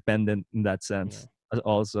kind of independent in that sense.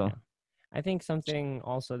 Also, yeah. I think something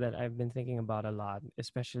also that I've been thinking about a lot,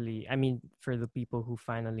 especially, I mean, for the people who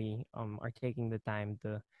finally are taking the time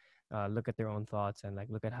to look at their own thoughts and like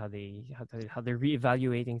look at how they're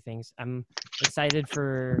reevaluating things. I'm excited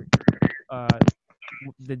for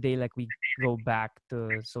the day like we go back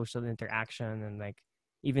to social interaction, and like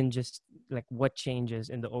even just like what changes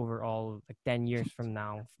in the overall like 10 years from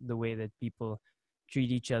now, the way that people treat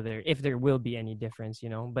each other, if there will be any difference,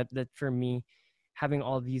 but that for me, having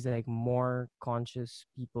all these like more conscious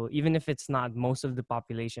people, even if it's not most of the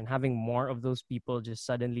population, having more of those people just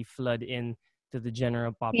suddenly flood in to the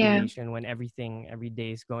general population when every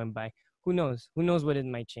day is going by. Who knows what it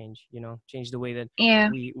might change, change the way that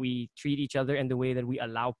we treat each other and the way that we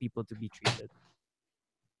allow people to be treated.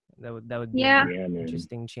 That would be an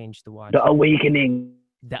interesting change to watch. The awakening.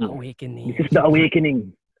 This is the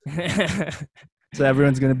awakening. So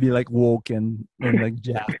everyone's gonna be like woke and like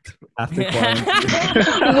jacked after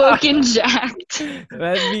quarantine. Woke and jacked.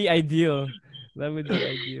 That'd be ideal. That would be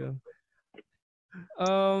ideal.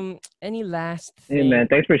 Any last thing? Hey man,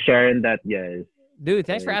 thanks for sharing that, guys. Dude,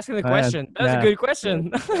 thanks for asking the question. That was a good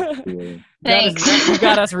question. Thanks. You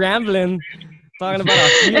got us rambling, talking about our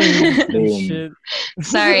feelings and shit.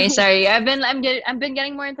 Sorry. I've been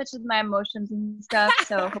getting more in touch with my emotions and stuff,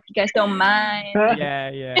 so hope you guys don't mind.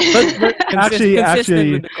 Yeah. But actually,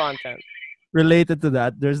 consistent with the content. Related to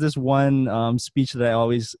that, there's this one speech that I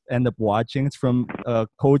always end up watching. It's from a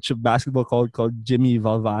coach of basketball called Jimmy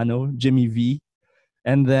Valvano, Jimmy V.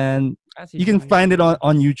 And then you can find it on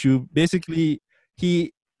YouTube. Basically,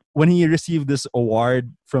 when he received this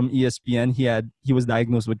award from ESPN, he was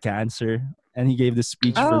diagnosed with cancer, and he gave this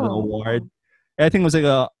speech for the award. I think it was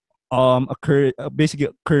like basically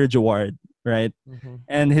a courage award, right? Mm-hmm.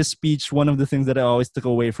 And his speech, one of the things that I always took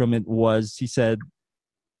away from it was, he said,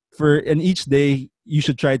 in each day you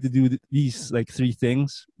should try to do these like 3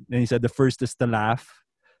 things. And he said the first is to laugh,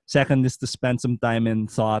 second is to spend some time in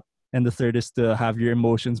thought, and the third is to have your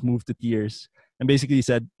emotions move to tears. And basically he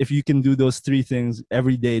said, if you can do those 3 things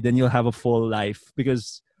every day, then you'll have a full life,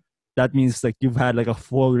 because that means like you've had like a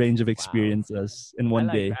full range of experiences in one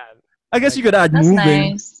day. That. I guess you could add That's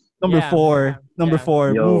moving. Nice. Number 4,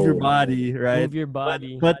 move your body, right? Move your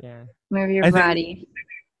body. But move your body.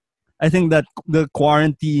 I think that the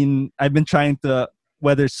quarantine, I've been trying to,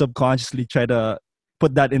 whether subconsciously, try to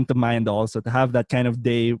put that into mind also, to have that kind of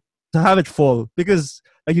day, to have it full. Because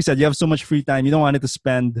like you said, you have so much free time. You don't want it to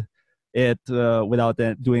spend it without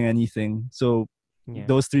doing anything. So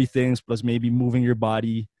those 3 things plus maybe moving your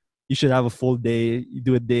body, you should have a full day. You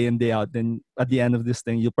do it day in, day out. Then at the end of this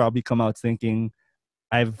thing, you'll probably come out thinking,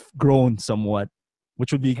 I've grown somewhat,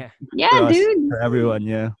 which would be dude, for everyone.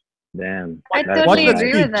 Yeah. Damn. I totally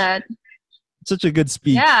agree with that. Such a good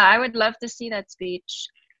speech. Yeah, I would love to see that speech.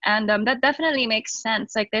 And that definitely makes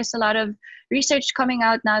sense. Like, there's a lot of research coming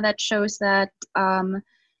out now that shows that,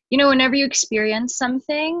 whenever you experience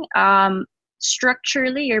something,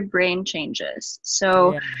 structurally your brain changes.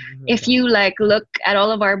 So if you like look at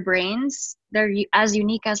all of our brains, they're as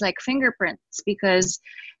unique as like fingerprints, because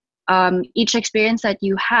each experience that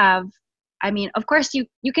you have, I mean, of course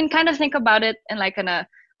you can kind of think about it in like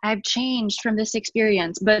I've changed from this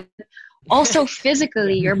experience, but also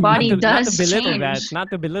physically your body does change. Not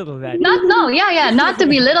to belittle that. Not to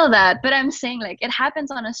belittle that, but I'm saying like it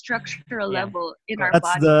happens on a structural level in our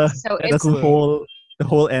body. That's the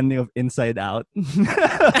whole ending of Inside Out,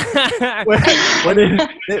 where they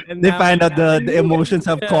now find we out the emotions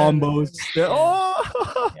have Yeah. combos. Yeah.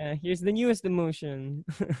 Oh, Yeah, here's the newest emotion.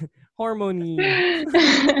 Hormone.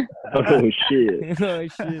 Oh shit. Oh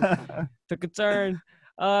shit. Took a turn.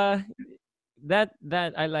 Uh that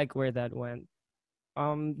I like where that went.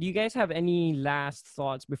 Do you guys have any last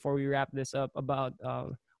thoughts before we wrap this up about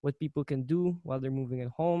what people can do while they're moving at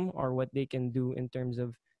home, or what they can do in terms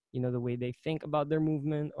of the way they think about their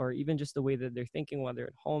movement, or even just the way that they're thinking while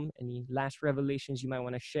they're at home? Any last revelations you might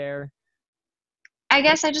want to share? I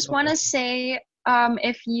guess I just Go want to first. say,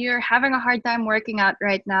 if you're having a hard time working out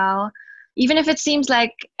right now, even if it seems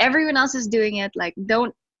like everyone else is doing it, like,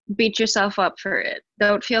 don't beat yourself up for it.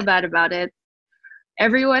 Don't feel bad about it.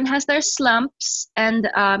 Everyone has their slumps, and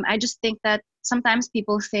I just think that sometimes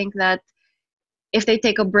people think that if they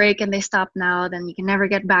take a break and they stop now, then you can never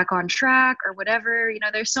get back on track or whatever.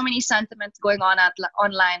 There's so many sentiments going on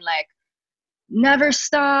online, like, never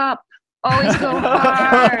stop, always go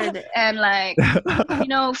hard, and like,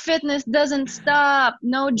 fitness doesn't stop,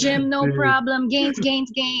 no gym, no problem, gains,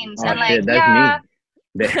 gains, gains. Oh And like, shit, that's yeah, me.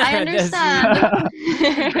 I That's me. understand.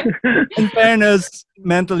 in fairness,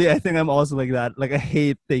 mentally, I think I'm also like that. Like I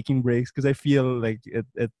hate taking breaks because I feel like it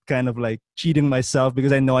kind of like cheating myself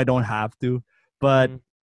because I know I don't have to. But Mhm. at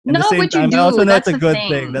the No, same but you time, I also do. know it's That's a the good thing.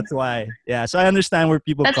 thing. That's why. Yeah. So I understand where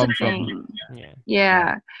people That's the come from. thing. Yeah.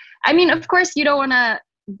 Yeah. I mean, of course, you don't want to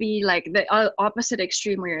be like the opposite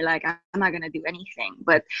extreme where you're like, I'm not going to do anything.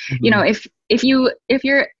 But, Mhm. if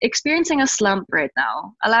you're experiencing a slump right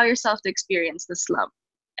now, allow yourself to experience the slump,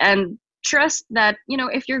 and trust that,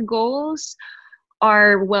 if your goals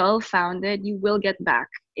are well founded, you will get back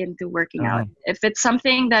into working out. If it's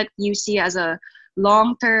something that you see as a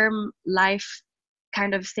long-term life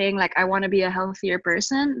kind of thing, like, I want to be a healthier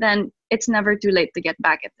person, then it's never too late to get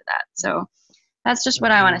back into that. So that's just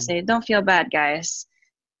what I want to say. Don't feel bad, guys.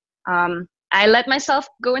 I let myself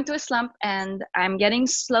go into a slump, and I'm getting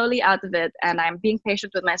slowly out of it, and I'm being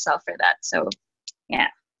patient with myself for that. So, yeah.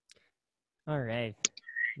 All right.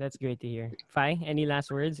 That's great to hear. Fi, any last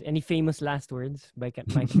words? Any famous last words by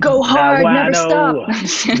Mike? Go Now hard, I never stop. know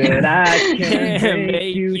that I can make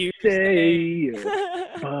Make you you stay.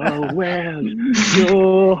 I Oh well,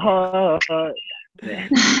 your heart. love that.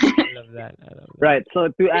 I love that. Right. So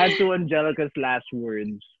to add to Angelica's last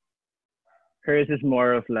words, hers is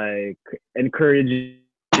more of like encouraging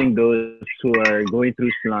those who are going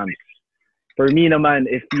through slumps. For me, naman,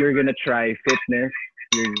 if you're gonna try fitness,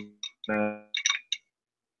 you're gonna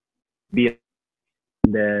be,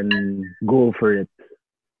 then go for it.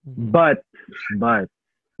 Mhm. But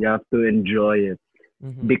you have to enjoy it,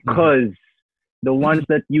 Mhm. because the ones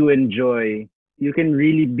that you enjoy, you can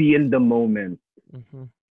really be in the moment, Mhm.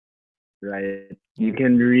 right? Yeah. You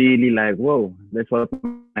can really like, whoa, that's what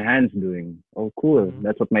my hands doing. Oh, cool, Mhm.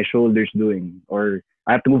 that's what my shoulders doing. Or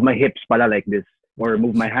I have to move my hips pala like this, or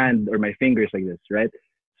move my hand or my fingers like this, right?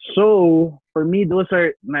 So for me, those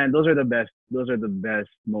are the best. Those are the best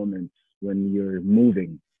moments when you're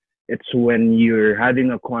moving. It's when you're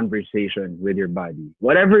having a conversation with your body.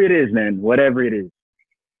 Whatever it is, man. Whatever it is.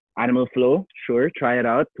 Animal Flow, sure, try it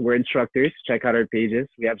out. We're instructors. Check out our pages.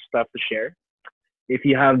 We have stuff to share. If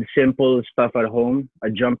you have simple stuff at home, a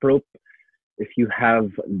jump rope, if you have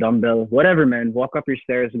dumbbell, whatever, man, walk up your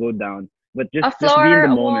stairs, go down. But just A just be in floor,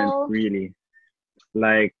 the a moment, wall. really.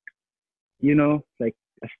 Like, like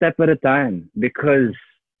a step at a time. Because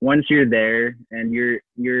once you're there and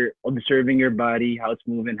you're observing your body, how it's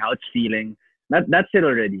moving, how it's feeling, that's it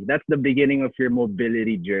already. That's the beginning of your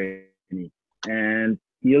mobility journey. And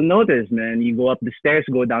you'll notice, man, you go up the stairs,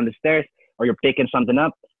 go down the stairs, or you're picking something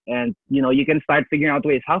up, and you can start figuring out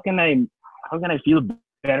ways. How can I feel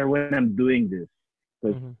better when I'm doing this?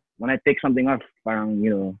 Because Mhm. when I pick something up, parang,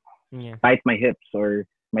 Yeah. tight my hips or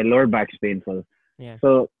my lower back's painful. Yeah.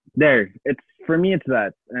 So there, it's for me, it's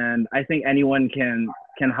that, and I think anyone can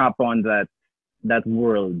hop on that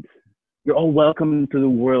world. You're all welcome to the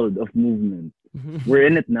world of movement. We're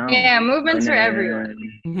in it now, Yeah, movements and for everyone.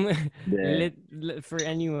 then For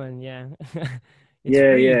anyone, yeah. It's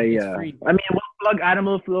yeah, free. yeah, It's yeah. free. I mean, we'll plug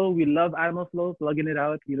Animal Flow. We love Animal Flow. Plugging it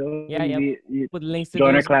out. Yeah, yeah. You Put links to join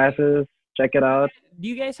our those. classes. Check it out. Do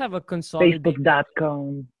you guys have a consolidated?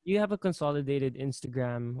 Facebook.com. Do you have a consolidated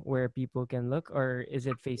Instagram where people can look, or is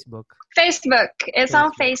it Facebook? Facebook. It's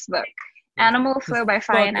on Facebook. Facebook. Animal Flow by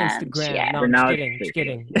Fuck Finance. Instagram. Yeah. No, For I'm just now, it's kidding. Just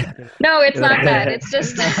kidding. Facebook. Just kidding. No, it's not that. It's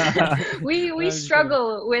just No, we I'm just kidding.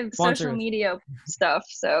 struggle with Sponsor social us. media stuff.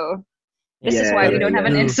 So This is Yeah, why we yeah, don't have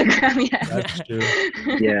an yeah. Instagram yet. That's true.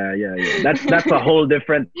 yeah. That's a whole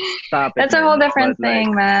different topic. That's a man. whole different But, like,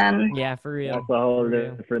 thing, man. Yeah, for real. that's a whole For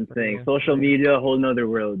real. different For thing. real. Social media, a whole nother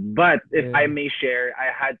world. But if I Yeah. may share, I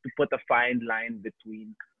had to put a fine line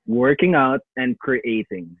between working out and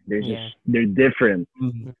creating. Yeah. They're different.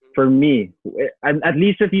 Mhm. For me, at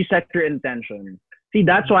least if you set your intention. See,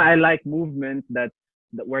 that's why I like movement that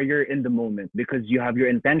where you're in the moment because you have your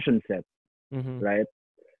intention set, Mm-hmm. right?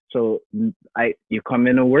 So you come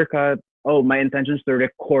in a workout. Oh, my intention is to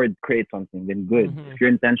create something. Then good. Mhm. If your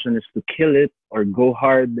intention is to kill it or go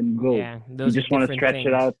hard, then go. Yeah, You those just are want to different stretch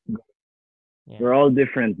it things. out. Yeah. We're all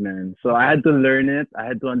different, man. So I had to learn it. I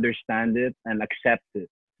had to understand it and accept it.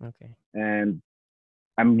 Okay. And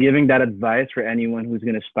I'm giving that advice for anyone who's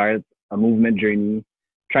gonna start a movement journey.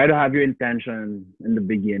 Try to have your intention in the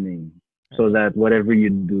beginning, so that whatever you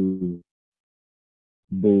do,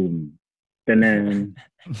 boom, and then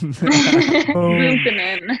Boom,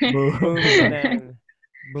 tanan. Boom, tanan.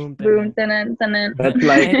 Boom, Boom, tanan. tanan, tanan. that's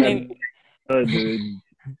like, I think oh, dude.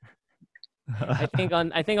 I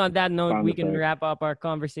think on that note Sound we can effect. wrap up our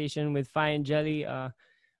conversation with Fi and Jelly.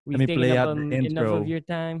 We've me taken play up out the enough intro. of your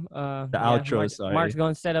time. The outro, sorry. Mark's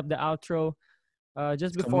gonna set up the outro.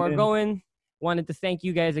 Just It's before coming in. going, wanted to thank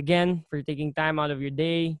you guys again for taking time out of your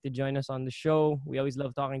day to join us on the show. We always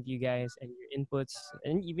love talking to you guys, and your inputs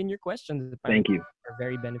and even your questions Thank you. are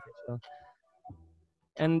very beneficial.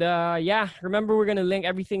 And yeah, remember we're gonna link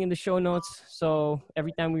everything in the show notes. So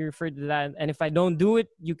every time we refer to that, and if I don't do it,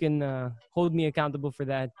 you can hold me accountable for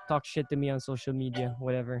that. Talk shit to me on social media,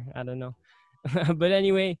 whatever. I don't know. But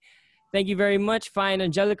anyway, thank you very much, Fi and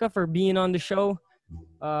Angelica, for being on the show.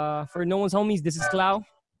 For No One's Homies, this is Clau.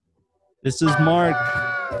 This is Mark.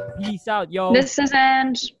 Peace out, yo. This is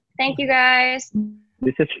Ange. Thank you guys.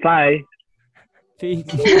 This is Phi. Peace.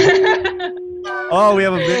 Oh, we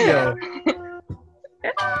have a video.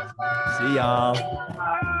 See y'all.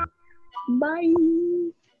 Bye.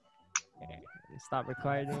 Stop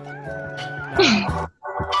recording.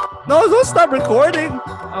 No, don't stop recording.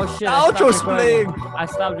 Oh shit! The I stopped outro's recording. playing. I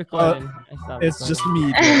stopped recording. I stopped It's just recording.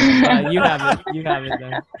 me. Bro. You have it. You have it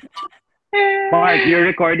then. Mark, you're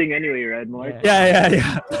recording anyway, right, Mark? Yeah.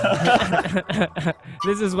 Yeah.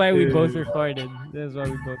 This is why we both recorded. This is why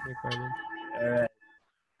we both recorded. All right.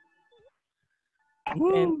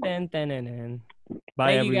 Ten, ten, ten, ten, ten.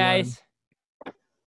 Bye, Thank you everyone. guys.